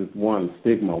challenges is, one,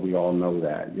 stigma. We all know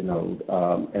that,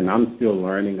 and I'm still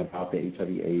learning about the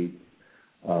HIV/AIDS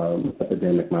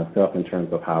epidemic myself in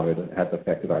terms of how it has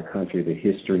affected our country, the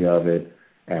history of it,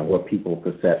 and what people's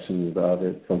perceptions of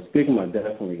it. So stigma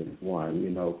definitely is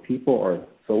one. People are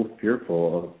so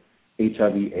fearful of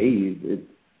HIV/AIDS. It's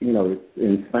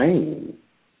insane.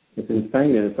 It's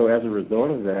insane. And so as a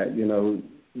result of that,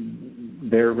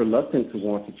 they're reluctant to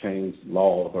want to change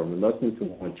laws or reluctant to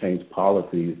want to change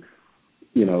policies,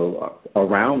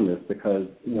 around this because,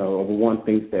 everyone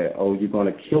thinks that, you're going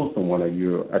to kill someone or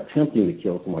you're attempting to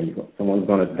kill someone, someone's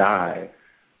going to die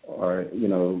or,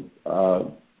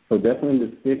 so definitely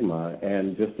the stigma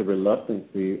and just the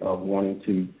reluctancy of wanting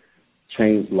to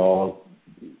change laws,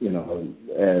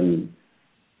 and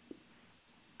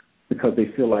because they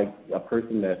feel like a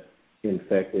person that's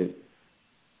infected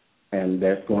and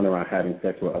that's going around having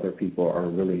sex with other people are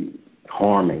really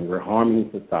harming. We're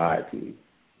harming society.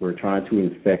 We're trying to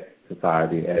infect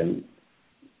society, and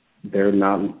they're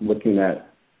not looking at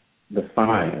the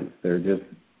science. They're just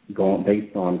going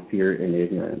based on fear and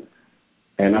ignorance.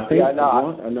 And I think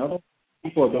another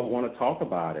people don't want to talk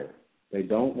about it. They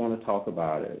don't want to talk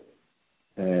about it.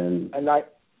 And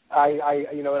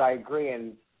I agree.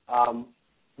 And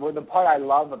the part I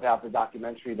love about the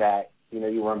documentary that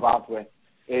you were involved with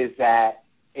is that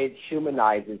it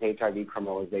humanizes HIV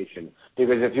criminalization.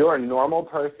 Because if you're a normal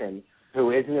person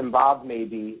who isn't involved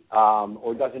maybe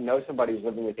or doesn't know somebody who's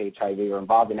living with HIV or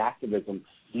involved in activism,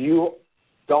 you're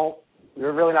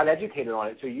really not educated on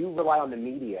it. So you rely on the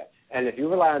media. And if you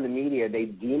rely on the media, they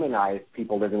demonize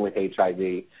people living with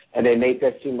HIV, and they make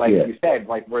us seem like, you said,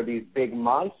 like we're these big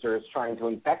monsters trying to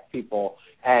infect people.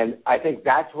 And I think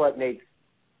that's what makes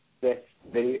this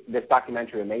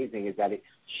documentary amazing, is that it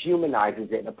humanizes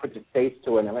it and it puts a face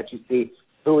to it and lets you see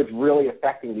who it's really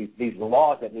affecting, these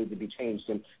laws that need to be changed.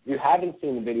 And if you haven't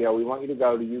seen the video, we want you to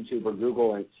go to YouTube or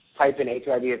Google and type in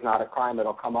HIV is not a crime.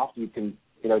 It'll come up. You can,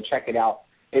 check it out.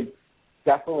 It's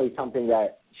definitely something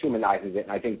that humanizes it,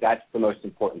 and I think that's the most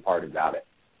important part about it.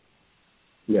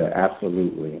 Yeah,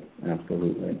 absolutely.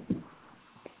 Absolutely.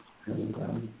 And,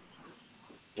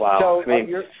 wow. So,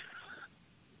 go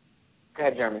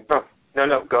ahead, Jeremy.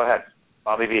 No, go ahead.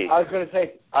 Bobby B. I was going to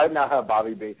say, I'm not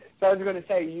Bobby B. So I was going to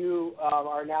say, you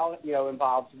are now,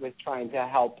 involved with trying to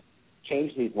help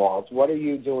change these laws. What are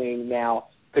you doing now?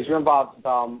 Because you're involved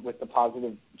with the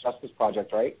Positive Justice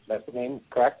Project, right? That's the name,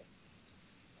 correct?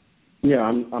 Yeah,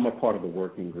 I'm a part of the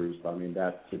working group.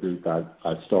 That's the group I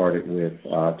started with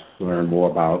to learn more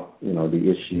about,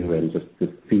 the issue and just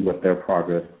to see what their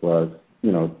progress was,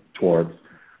 towards,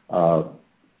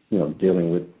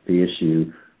 dealing with the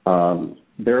issue.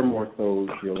 They're more so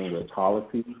dealing with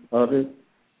policy of it,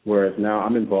 whereas now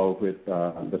I'm involved with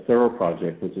the SERO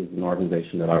Project, which is an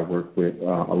organization that I work with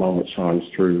along with Sean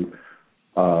Strew.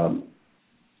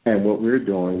 And what we're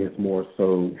doing is more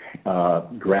so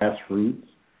grassroots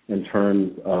in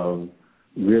terms of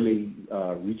really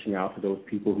reaching out to those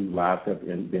people whose lives have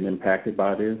been impacted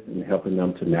by this and helping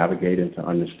them to navigate and to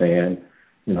understand,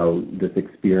 this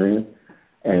experience.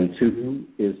 And two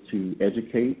is to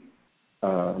educate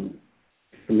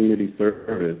community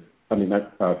service,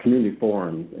 community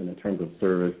forums and in terms of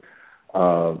service,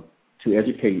 to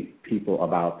educate people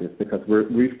about this, because we're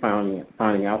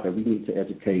finding out that we need to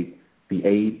educate the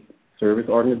AIDS service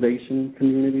organization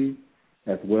community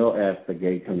as well as the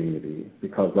gay community,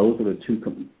 because those are the two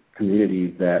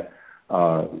communities that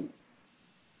are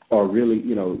really,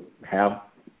 have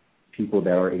people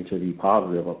that are HIV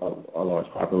positive, a large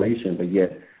population, but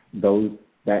yet those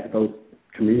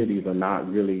communities are not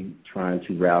really trying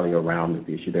to rally around this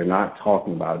issue. They're not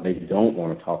talking about it. They don't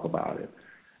want to talk about it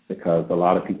because a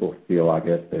lot of people feel, I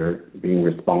guess, they're being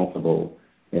responsible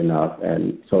enough,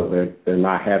 and so they're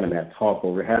not having that talk. But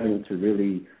we're having to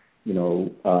really,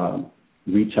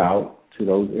 reach out to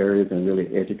those areas and really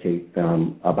educate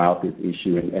them about this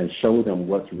issue and show them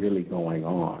what's really going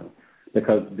on,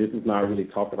 because this is not really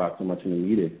talked about so much in the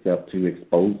media except to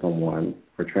expose someone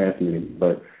for transmitting.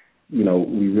 But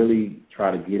we really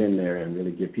try to get in there and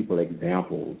really give people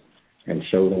examples and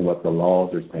show them what the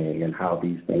laws are saying and how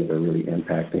these things are really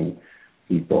impacting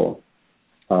people.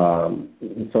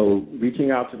 And so reaching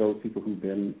out to those people who've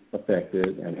been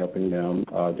affected and helping them,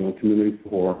 doing community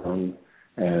forums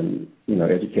and,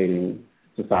 educating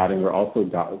society. We're also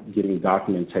getting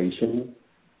documentation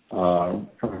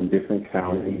from different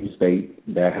counties, states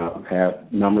that have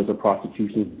had numbers of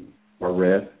prosecutions or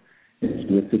arrests in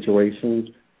this situations.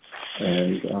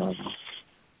 And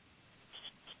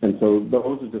so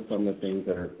those are just some of the things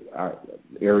that are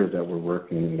areas that we're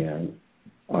working in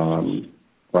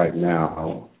right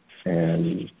now.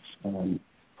 And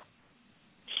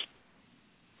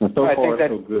so far,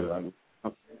 so good.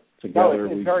 Together,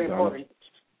 it's very important.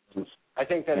 I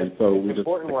think that it's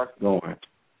important work. Going.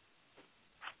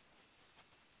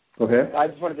 Go ahead. I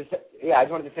just wanted to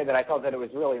say that I thought that it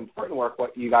was really important work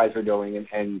what you guys are doing,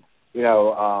 and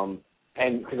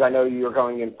because I know you were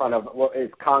going in front of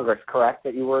it's Congress, correct?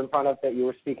 That you were in front of, that you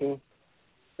were speaking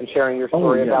and sharing your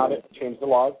story about it, change the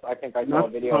laws. I think I saw a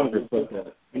video. Congress, but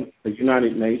the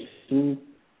United Nations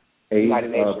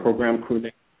Programme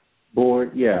Coordinating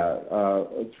Board.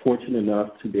 It's fortunate enough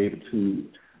to be able to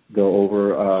go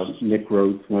over. Nick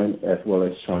Rhodes went, as well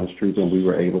as Sean Struve, and we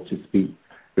were able to speak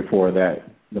before the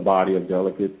body of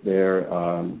delegates there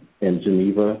in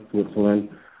Geneva, Switzerland,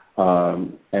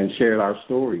 and shared our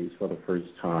stories for the first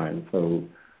time. So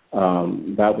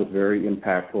that was very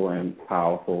impactful and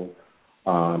powerful,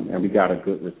 and we got a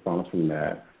good response from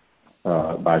that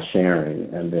by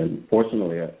sharing. And then,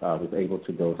 fortunately, I was able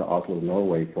to go to Oslo,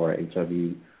 Norway for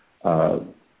HIV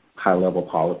High Level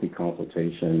Policy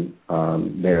Consultation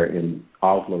there in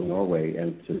Oslo, Norway,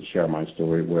 and to share my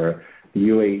story, where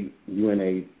the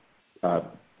UNAIDS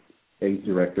AIDS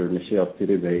Director, Michelle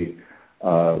Sidibé,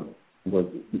 was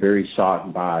very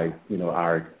shocked by,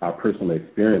 our personal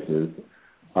experiences,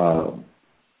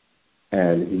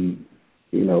 and he,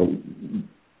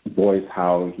 voiced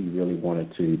how he really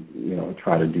wanted to,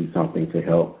 try to do something to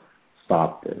help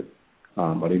stop this.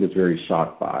 But he was very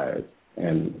shocked by it,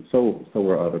 and so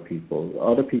were other people.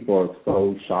 Other people are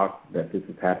so shocked that this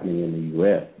is happening in the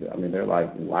U.S. I mean, they're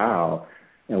like, wow.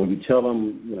 And when you tell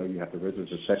them, you have to register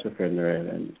as a sex offender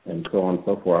and so on and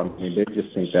so forth, I mean, they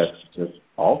just think that's just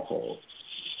awful.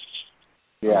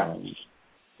 Yeah.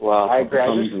 Well, I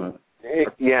agree.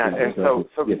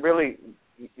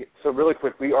 Really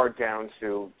quick, we are down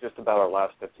to just about our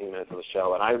last 15 minutes of the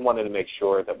show, and I wanted to make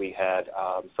sure that we had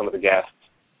some of the guests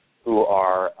who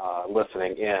are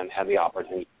listening in had the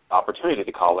opportunity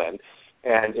to call in.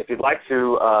 And if you'd like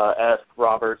to ask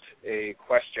Robert a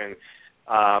question,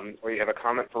 or you have a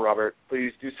comment for Robert,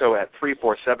 please do so at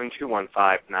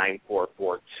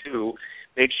 347-215-9442.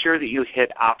 Make sure that you hit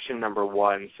option number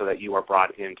 1 so that you are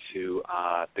brought into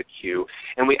the queue.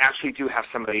 And we actually do have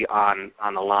somebody on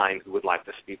the line who would like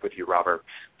to speak with you, Robert.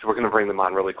 So we're going to bring them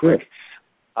on really quick.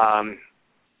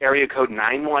 Area code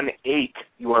 918,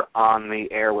 you are on the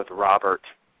air with Robert.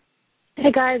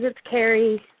 Hey, guys, it's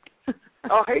Carrie.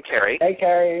 Oh, hey, Carrie. Hey,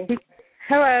 Carrie.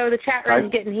 Hello, the chat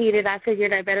room's getting heated. I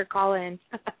figured I better call in.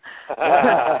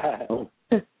 I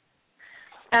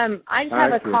just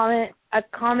have a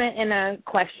comment and a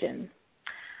question.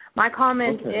 My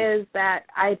comment is that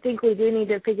I think we do need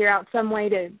to figure out some way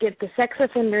to get the sex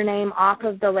offender name off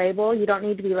of the label. You don't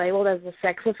need to be labeled as a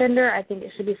sex offender. I think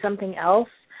it should be something else,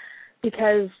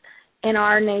 because in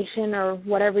our nation, or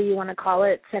whatever you want to call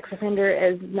it, sex offender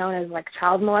is known as like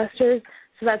child molesters.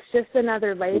 So that's just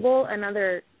another label,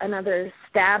 another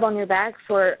stab on your back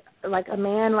for like a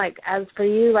man, like as for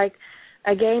you, like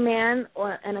a gay man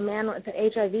and a man with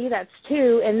HIV, that's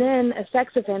 2, and then a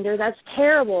sex offender, that's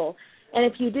terrible. And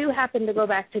if you do happen to go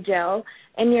back to jail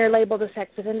and you're labeled a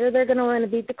sex offender, they're going to want to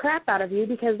beat the crap out of you,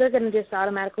 because they're going to just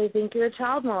automatically think you're a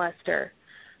child molester.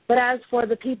 But as for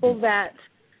the people that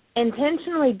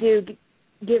intentionally do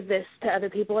give this to other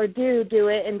people, or do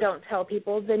it and don't tell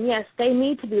people, then yes, they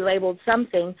need to be labeled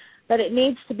something, but it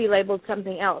needs to be labeled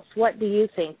something else. What do you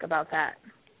think about that?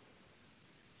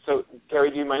 So, Gary,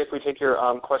 do you mind if we take your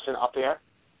question off the air?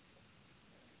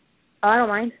 I don't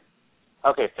mind.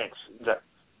 Okay, thanks.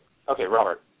 Okay,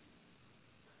 Robert.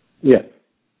 Yes.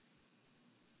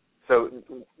 So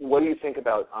what do you think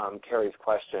about Carrie's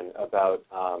question about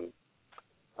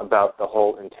the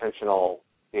whole intentional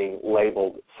being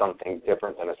labeled something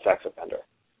different than a sex offender?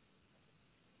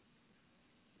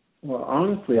 Well,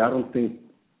 honestly, I don't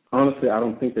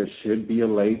think there should be a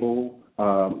label.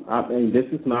 I mean, this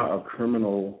is not a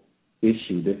criminal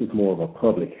issue. This is more of a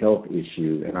public health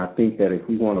issue. And I think that if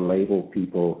we want to label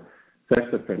people sex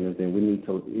offenders, then we need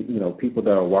to, people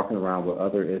that are walking around with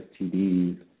other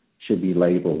STDs should be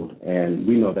labeled. And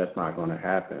we know that's not going to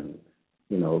happen.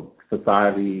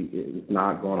 Society is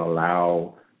not going to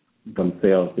allow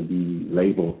themselves to be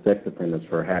labeled sex offenders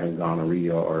for having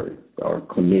gonorrhea or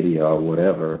chlamydia or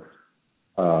whatever.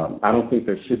 I don't think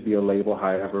there should be a label.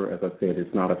 However, as I said,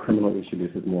 it's not a criminal issue.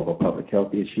 This is more of a public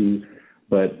health issue.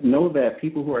 But know that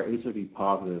people who are HIV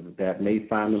positive that may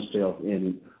find themselves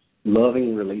in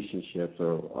loving relationships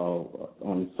or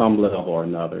on some level or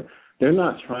another, they're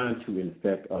not trying to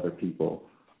infect other people.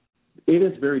 It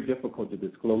is very difficult to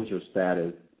disclose your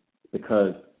status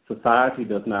because society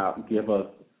does not give us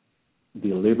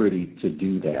the liberty to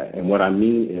do that. And what I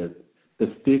mean is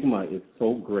the stigma is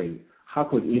so great. How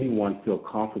could anyone feel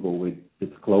comfortable with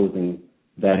disclosing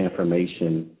that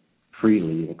information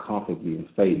freely and comfortably and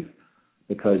safe?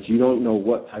 Because you don't know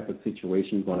what type of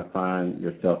situation you're going to find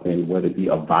yourself in, whether it be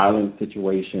a violent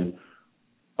situation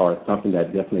or something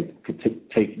that definitely could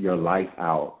take your life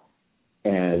out.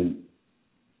 And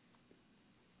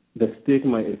the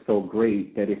stigma is so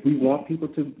great that if we want people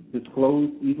to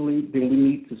disclose easily, then we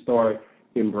need to start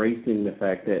embracing the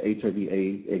fact that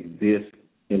HIV/AIDS exists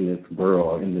in this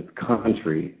world, in this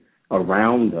country,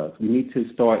 around us. We need to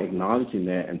start acknowledging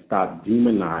that and stop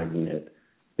demonizing it,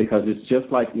 because it's just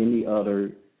like any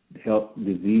other health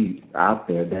disease out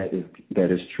there that is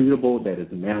treatable, that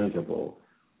is manageable.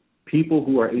 People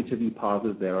who are HIV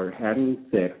positive that are having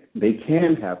sex, they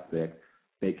can have sex.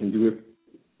 They can do it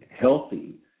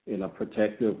healthy in a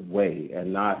protective way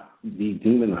and not be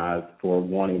demonized for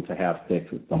wanting to have sex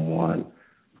with someone.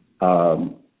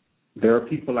 There are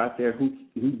people out there who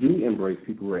do embrace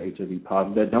people who are HIV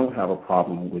positive that don't have a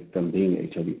problem with them being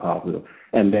HIV positive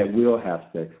and that will have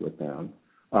sex with them.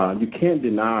 You can't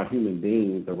deny a human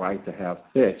being the right to have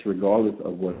sex regardless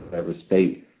of whatever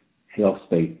health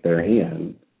state they're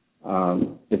in.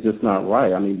 It's just not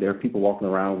right. I mean, there are people walking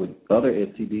around with other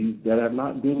STDs that are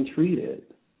not being treated,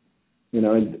 and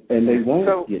they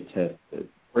won't get tested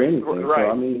for anything. Right.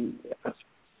 So, I mean,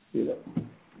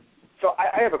 So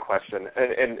I have a question,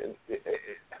 and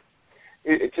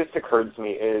it just occurred to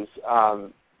me is,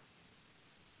 oh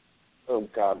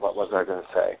God, what was I going to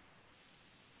say?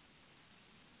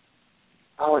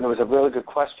 Oh, and it was a really good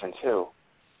question, too.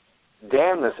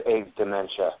 Damn this AIDS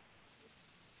dementia.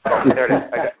 Oh, there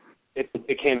it is.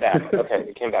 It came back. Okay,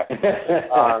 it came back.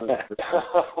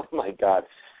 Oh, my God.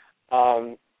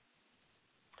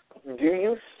 Do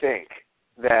you think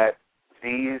that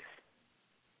the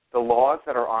laws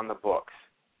that are on the books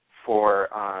for,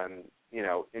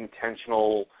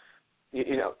 intentional,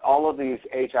 all of these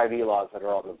HIV laws that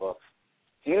are on the books,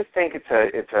 do you think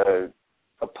it's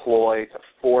a ploy to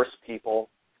force people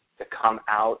to come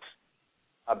out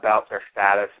about their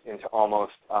status into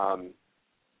almost, and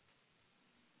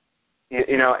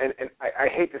I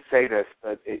hate to say this,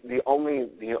 but the only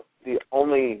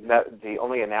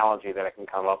analogy that I can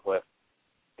come up with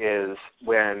is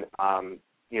when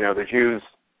the Jews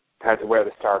had to wear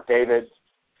the Star of David,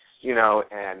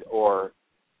 or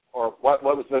what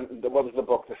was the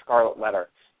book, The Scarlet Letter,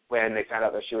 when they found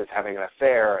out that she was having an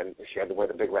affair and she had to wear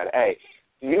the big red A.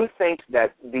 Do you think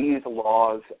that these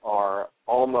laws are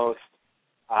almost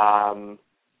a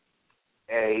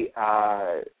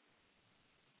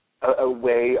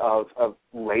way of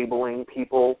labeling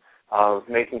people, of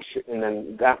making sure, and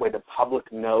then that way the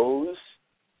public knows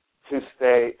to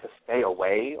stay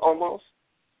away almost?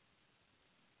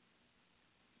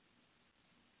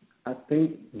 I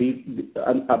think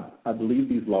I believe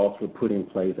these laws were put in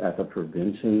place as a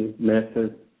prevention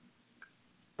method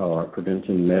or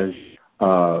prevention measure,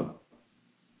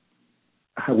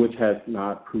 which has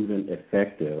not proven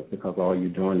effective because all you're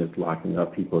doing is locking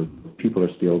up people. People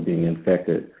are still being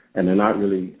infected, and they're not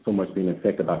really so much being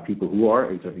infected by people who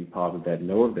are HIV positive that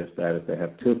know of their status, that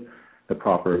have took the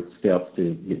proper steps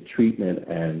to get treatment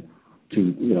and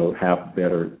to have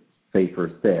better,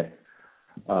 safer sex.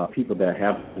 People that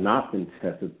have not been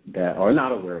tested, that are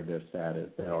not aware of their status,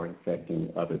 that are infecting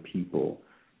other people.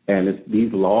 And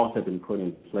these laws have been put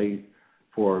in place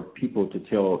for people to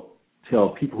tell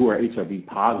people who are HIV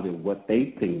positive what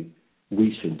they think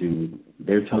we should do.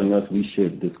 They're telling us we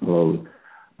should disclose,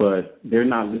 but they're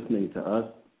not listening to us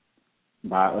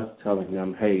by us telling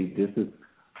them, hey, this is,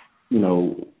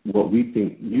 what we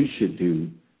think you should do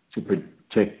to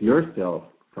protect yourself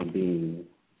from being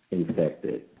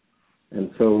infected.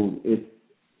 And so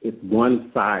it's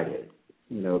one-sided,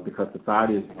 because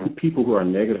society is, people who are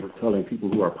negative are telling people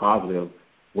who are positive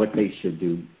what they should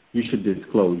do. You should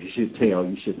disclose. You should tell.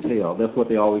 You should tell. That's what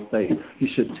they always say. You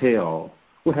should tell.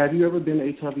 Well, have you ever been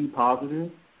HIV positive?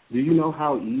 Do you know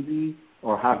how easy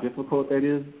or how difficult that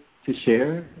is to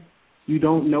share? You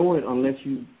don't know it unless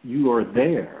you are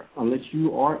there, unless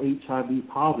you are HIV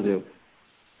positive.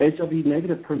 HIV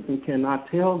negative person cannot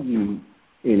tell you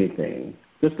anything.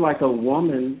 Just like a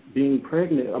woman being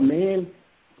pregnant, a man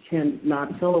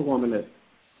cannot tell a woman that,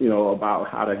 about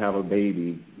how to have a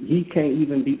baby. He can't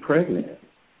even be pregnant.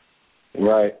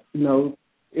 Right.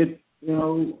 It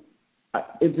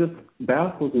just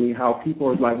baffles me how people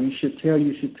are like, you should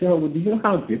tell. Well, do you know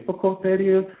how difficult that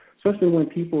is? Especially when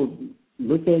people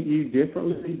look at you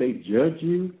differently, they judge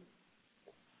you.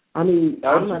 I mean,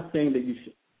 I'm not saying that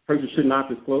person should not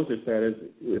disclose their status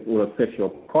with a sexual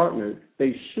partner.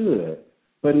 They should.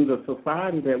 But in the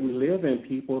society that we live in,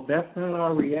 people, that's not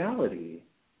our reality.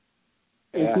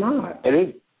 It's not. It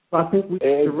is. So I think we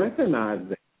need to recognize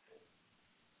that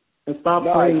and stop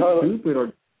playing stupid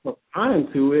or lying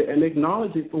to it and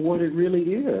acknowledge it for what it really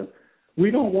is.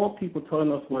 We don't want people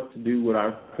telling us what to do with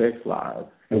our sex lives,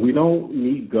 and we don't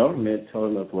need government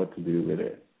telling us what to do with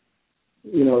it.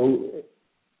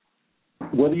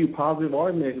 Whether you're positive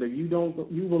or negative, you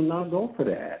will not go for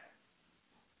that.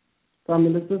 So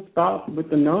let's just stop with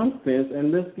the nonsense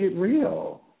and let's get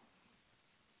real.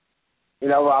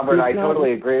 Robert, I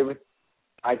totally agree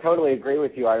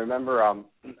with you. I remember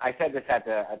I said this at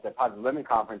the Positive Living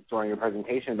Conference during your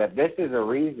presentation, that this is a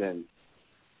reason,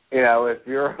 if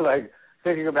you're like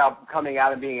thinking about coming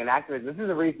out and being an activist, this is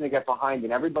a reason to get behind,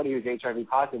 and everybody who's HIV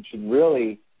positive should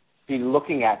really be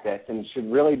looking at this and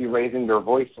should really be raising their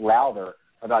voice louder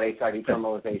about HIV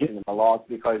criminalization and the laws,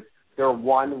 because they're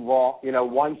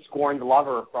one scorned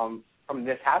lover from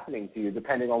this happening to you,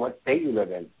 depending on what state you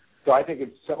live in. So I think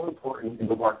it's so important in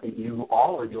the work that you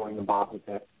all are doing involved with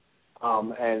this.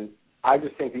 And I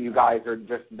just think that you guys are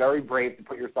just very brave to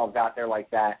put yourselves out there like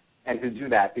that and to do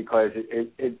that, because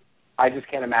I just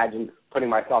can't imagine putting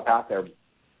myself out there.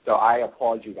 So I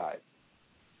applaud you guys.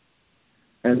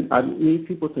 And I need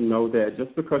people to know that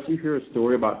just because you hear a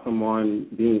story about someone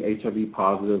being HIV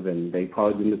positive and they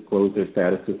probably didn't disclose their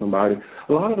status to somebody,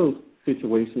 a lot of those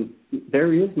situations,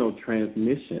 there is no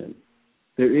transmission.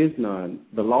 There is none.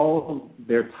 The laws,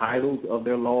 their titles of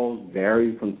their laws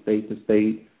vary from state to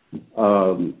state,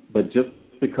 but just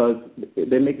because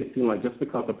they make it seem like just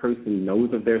because a person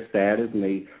knows of their status and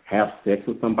they have sex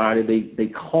with somebody, they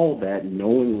call that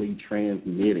knowingly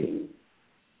transmitting,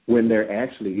 when there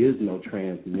actually is no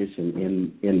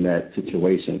transmission in that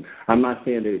situation. I'm not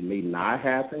saying that it may not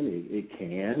happen. It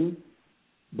can.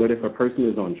 But if a person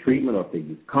is on treatment or if they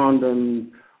use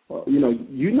condoms,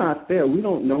 you're not there. We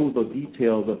don't know the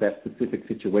details of that specific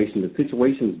situation. The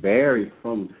situations vary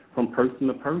from person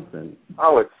to person.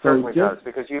 Oh, it certainly does,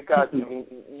 because you've got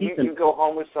you go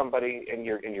home with somebody and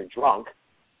you're drunk,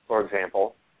 for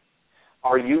example.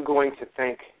 Are you going to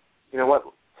think, what?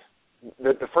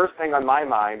 The first thing on my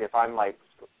mind, if I'm like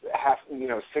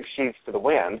 6 sheets to the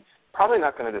wind, probably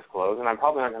not going to disclose, and I'm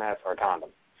probably not going to ask for a condom,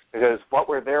 because what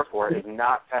we're there for is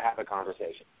not to have a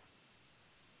conversation.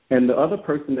 And the other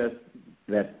person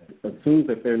that assumes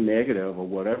that they're negative or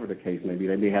whatever the case may be,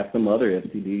 they may have some other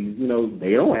STDs,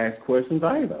 they don't ask questions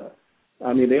either.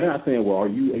 I mean, they're not saying, well, are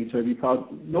you HIV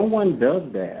positive? No one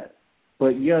does that.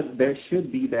 But, yes, there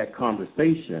should be that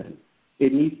conversation.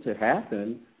 It needs to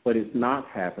happen, but it's not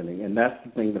happening. And that's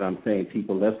the thing that I'm saying,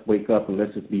 people, let's wake up and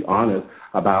let's just be honest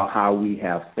about how we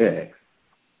have sex.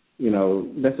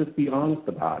 Let's just be honest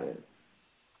about it.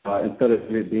 Instead of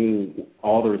it being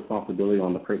all the responsibility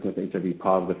on the person that's HIV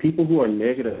positive. People who are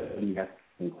negative and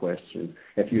asking questions.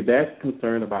 If you're that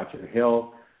concerned about your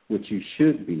health, which you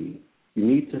should be, you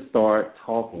need to start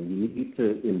talking. You need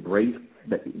to embrace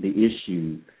the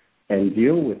issues and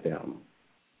deal with them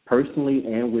personally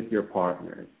and with your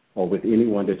partner or with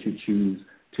anyone that you choose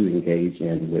to engage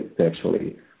in with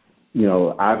sexually.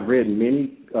 I've read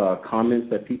many comments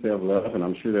that people have left, and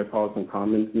I'm sure there are probably some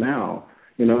comments now.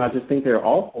 I just think they're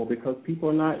awful because people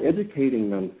are not educating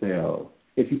themselves.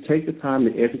 If you take the time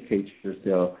to educate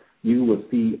yourself, you will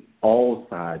see all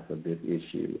sides of this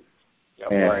issue.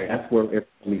 Yep, and right. That's where it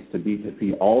needs to be, to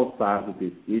see all sides of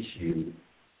this issue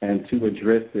and to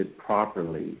address it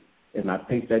properly. And I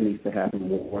think that needs to happen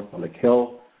more on the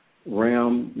health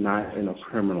realm, not in a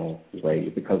criminal way,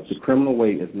 because the criminal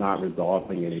way is not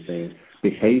resolving anything.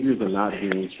 Behaviors are not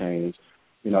being changed.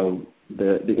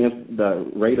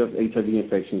 the rate of HIV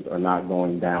infections are not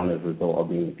going down as a result of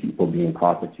people being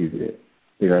prosecuted.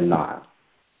 They are not.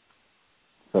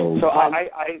 So I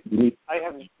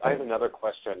have another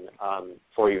question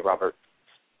for you, Robert.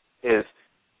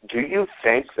 Do you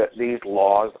think that these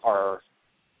laws are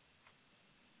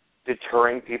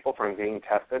deterring people from being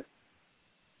tested?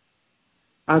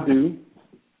 I do.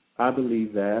 I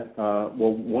believe that.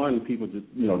 Well, one, people just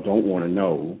don't want to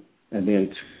know, and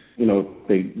then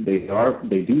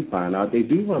they do find out, they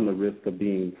do run the risk of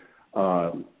being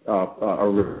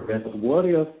arrested. What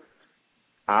if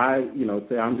I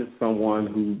say I'm just someone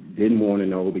who didn't want to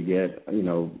know, but yet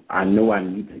I know I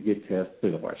need to get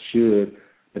tested, or I should,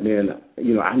 and then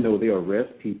I know they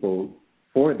arrest people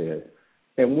for this.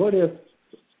 And what if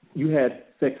you had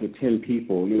sex with 10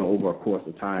 people, over a course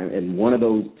of time, and one of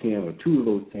those 10, or two of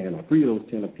those 10, or three of those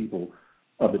 10 of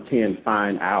the 10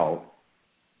 find out?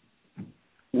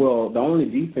 Well, the only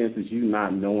defense is you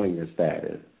not knowing your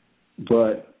status.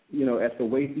 But, at the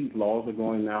way these laws are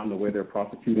going now and the way they're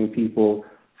prosecuting people,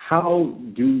 how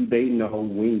do they know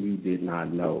when you did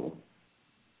not know?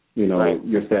 Right.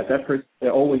 Your status. That person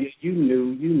said, oh, you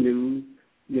knew,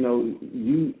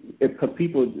 because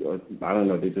people, I don't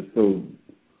know, they're just so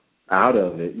out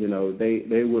of it,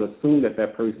 they would assume that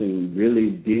person really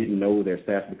did know their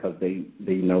status because they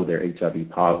know they're HIV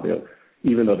positive,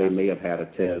 even though they may have had a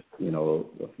test, a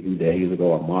few days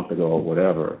ago, a month ago, or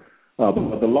whatever.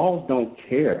 But the laws don't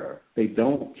care. They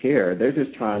don't care. They're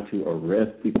just trying to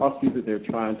arrest the prosecutors. They're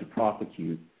trying to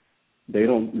prosecute. They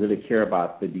don't really care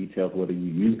about the details, whether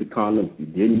you used a condom, if you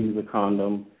didn't use a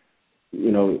condom.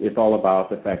 It's all about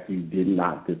the fact that you did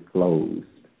not disclose.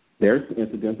 There's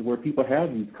incidents where people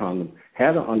have used condoms,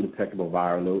 had an undetectable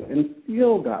viral load, and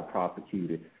still got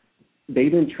prosecuted. They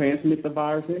didn't transmit the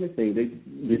virus or anything. They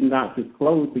did not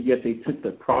disclose, but yet they took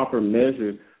the proper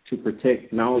measures to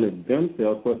protect not only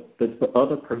themselves, but the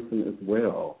other person as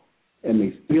well. And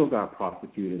they still got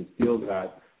prosecuted and still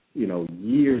got,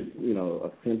 years,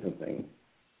 of sentencing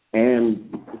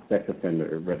and sex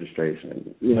offender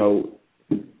registration.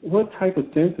 What type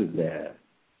of sense is that?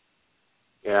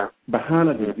 Yeah. Behind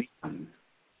a disease.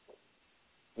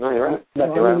 No, you're right.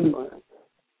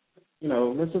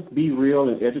 Let's just be real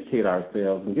and educate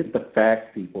ourselves and get the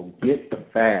facts, people. Get the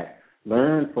facts.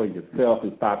 Learn for yourself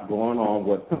and stop going on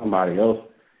what somebody else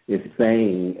is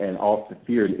saying and off the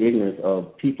fear and ignorance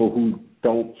of people who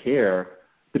don't care.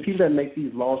 The people that make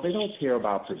these laws, they don't care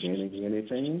about preventing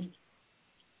anything.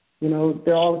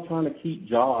 They're all trying to keep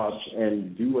jobs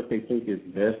and do what they think is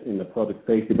best in the public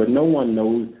safety, but no one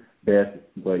knows best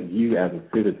but you as a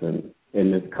citizen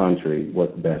in this country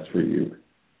what's best for you.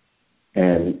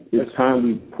 And it's time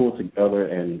we pull together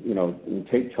and, and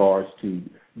take charge to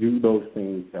do those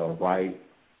things that are right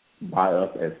by us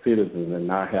as citizens and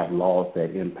not have laws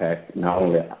that impact not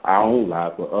only our own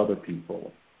lives but other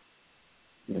people,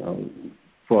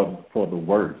 for the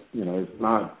worst. It's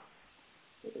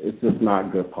just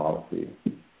not good policy.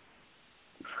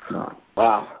 It's not.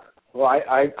 Wow. Well,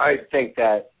 I think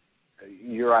that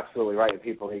you're absolutely right.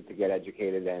 People need to get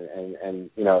educated and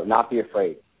not be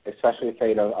afraid, especially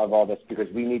afraid of all this, because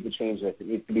we need to change this. It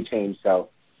needs to be changed. So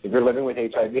if you're living with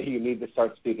HIV, you need to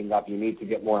start speaking up. You need to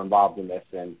get more involved in this.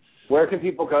 And where can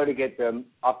people go to get the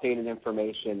updated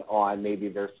information on maybe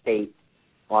their state,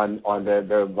 on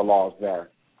the laws there?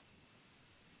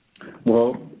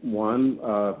 Well, one,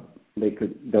 they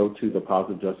could go to the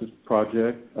Positive Justice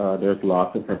Project. There's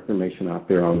lots of information out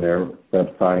there on their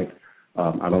website.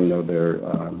 I don't know their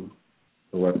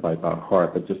the website by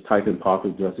heart, but just type in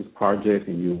Positive Justice Project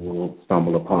and you will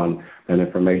stumble upon that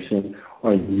information.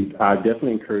 I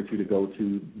definitely encourage you to go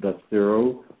to the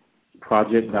SERO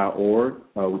Project.org,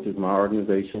 which is my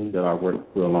organization that I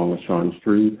work with along with Sean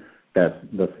Struve. That's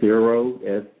the SERO,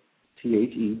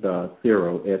 S-T-H-E, the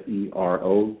SERO,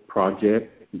 S-E-R-O,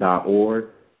 Project.org.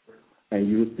 And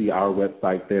you'll see our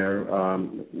website there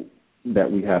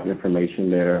that we have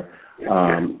information there.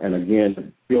 And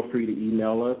again, feel free to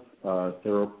email us,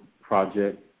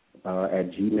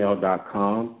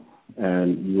 seroproject@gmail.com,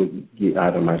 and you would get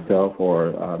either myself or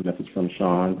a message from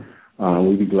Sean.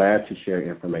 We'd be glad to share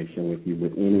information with you,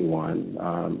 with anyone,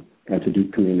 and to do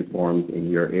community forums in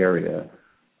your area.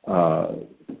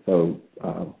 So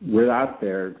we're out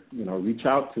there, reach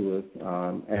out to us,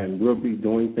 and we'll be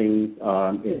doing things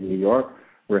in New York.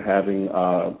 We're having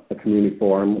a community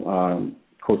forum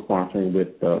co-sponsoring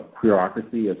with the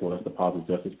Queerocracy as well as the Positive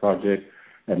Justice Project,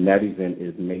 and that event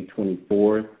is May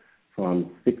 24th from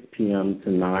 6 p.m.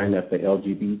 to 9 at the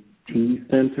LGBT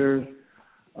Center.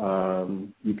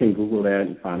 You can Google that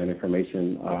and find that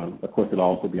information. Of course, it'll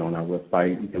also be on our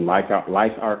website. You can like our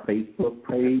Facebook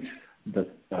page, the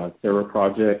SERO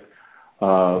Project.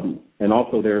 And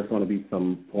also there's going to be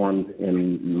some forums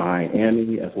in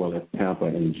Miami as well as Tampa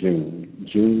in June.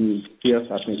 June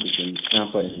 5th, I think, is in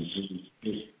Tampa, and June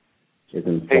 6th is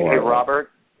in Florida. Hey,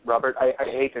 Robert, I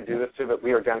hate to do this too, but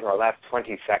we are down to our last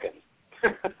 20 seconds.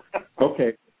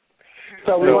 Okay.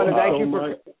 So we want to thank you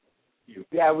for...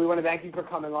 Yeah, we want to thank you for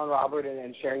coming on, Robert,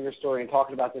 and sharing your story and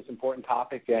talking about this important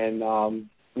topic. And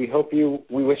we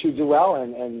wish you do well,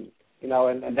 and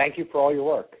thank you for all your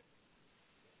work.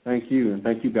 Thank you, and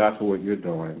thank you guys for what you're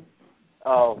doing.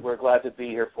 Oh, we're glad to be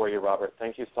here for you, Robert.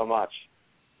 Thank you so much.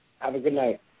 Have a good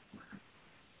night.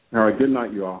 All right, good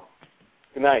night, you all.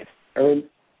 Good night.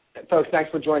 Folks, thanks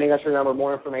for joining us. Remember,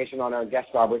 more information on our guest,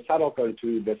 Robert Suttle, go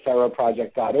to the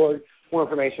SEROproject.org. More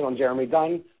information on Jeremy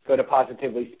Dunn, go to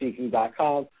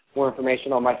positivelyspeaking.com. More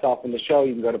information on myself and the show,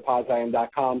 you can go to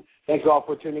posim.com. Thank you all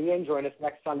for tuning in. Join us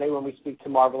next Sunday when we speak to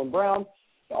Marvelyn Brown,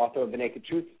 the author of The Naked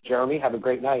Truth. Jeremy, have a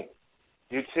great night.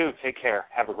 You too. Take care.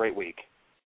 Have a great week.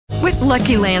 With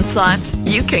Lucky Land Slots,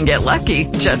 you can get lucky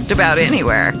just about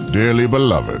anywhere. Dearly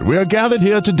beloved, we are gathered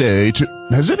here today to...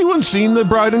 Has anyone seen the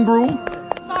bride and groom?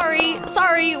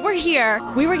 Sorry, we're here.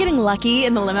 We were getting lucky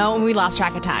in the limo and we lost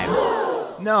track of time.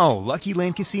 No, Lucky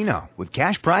Land Casino, with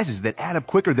cash prizes that add up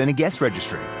quicker than a guest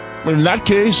registry. In that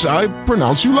case, I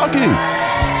pronounce you lucky.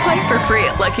 Play for free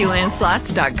at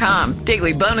LuckyLandSlots.com.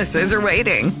 Daily bonuses are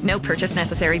waiting. No purchase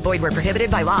necessary. Void where prohibited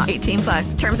by law.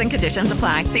 18+. Terms and conditions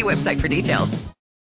apply. See website for details.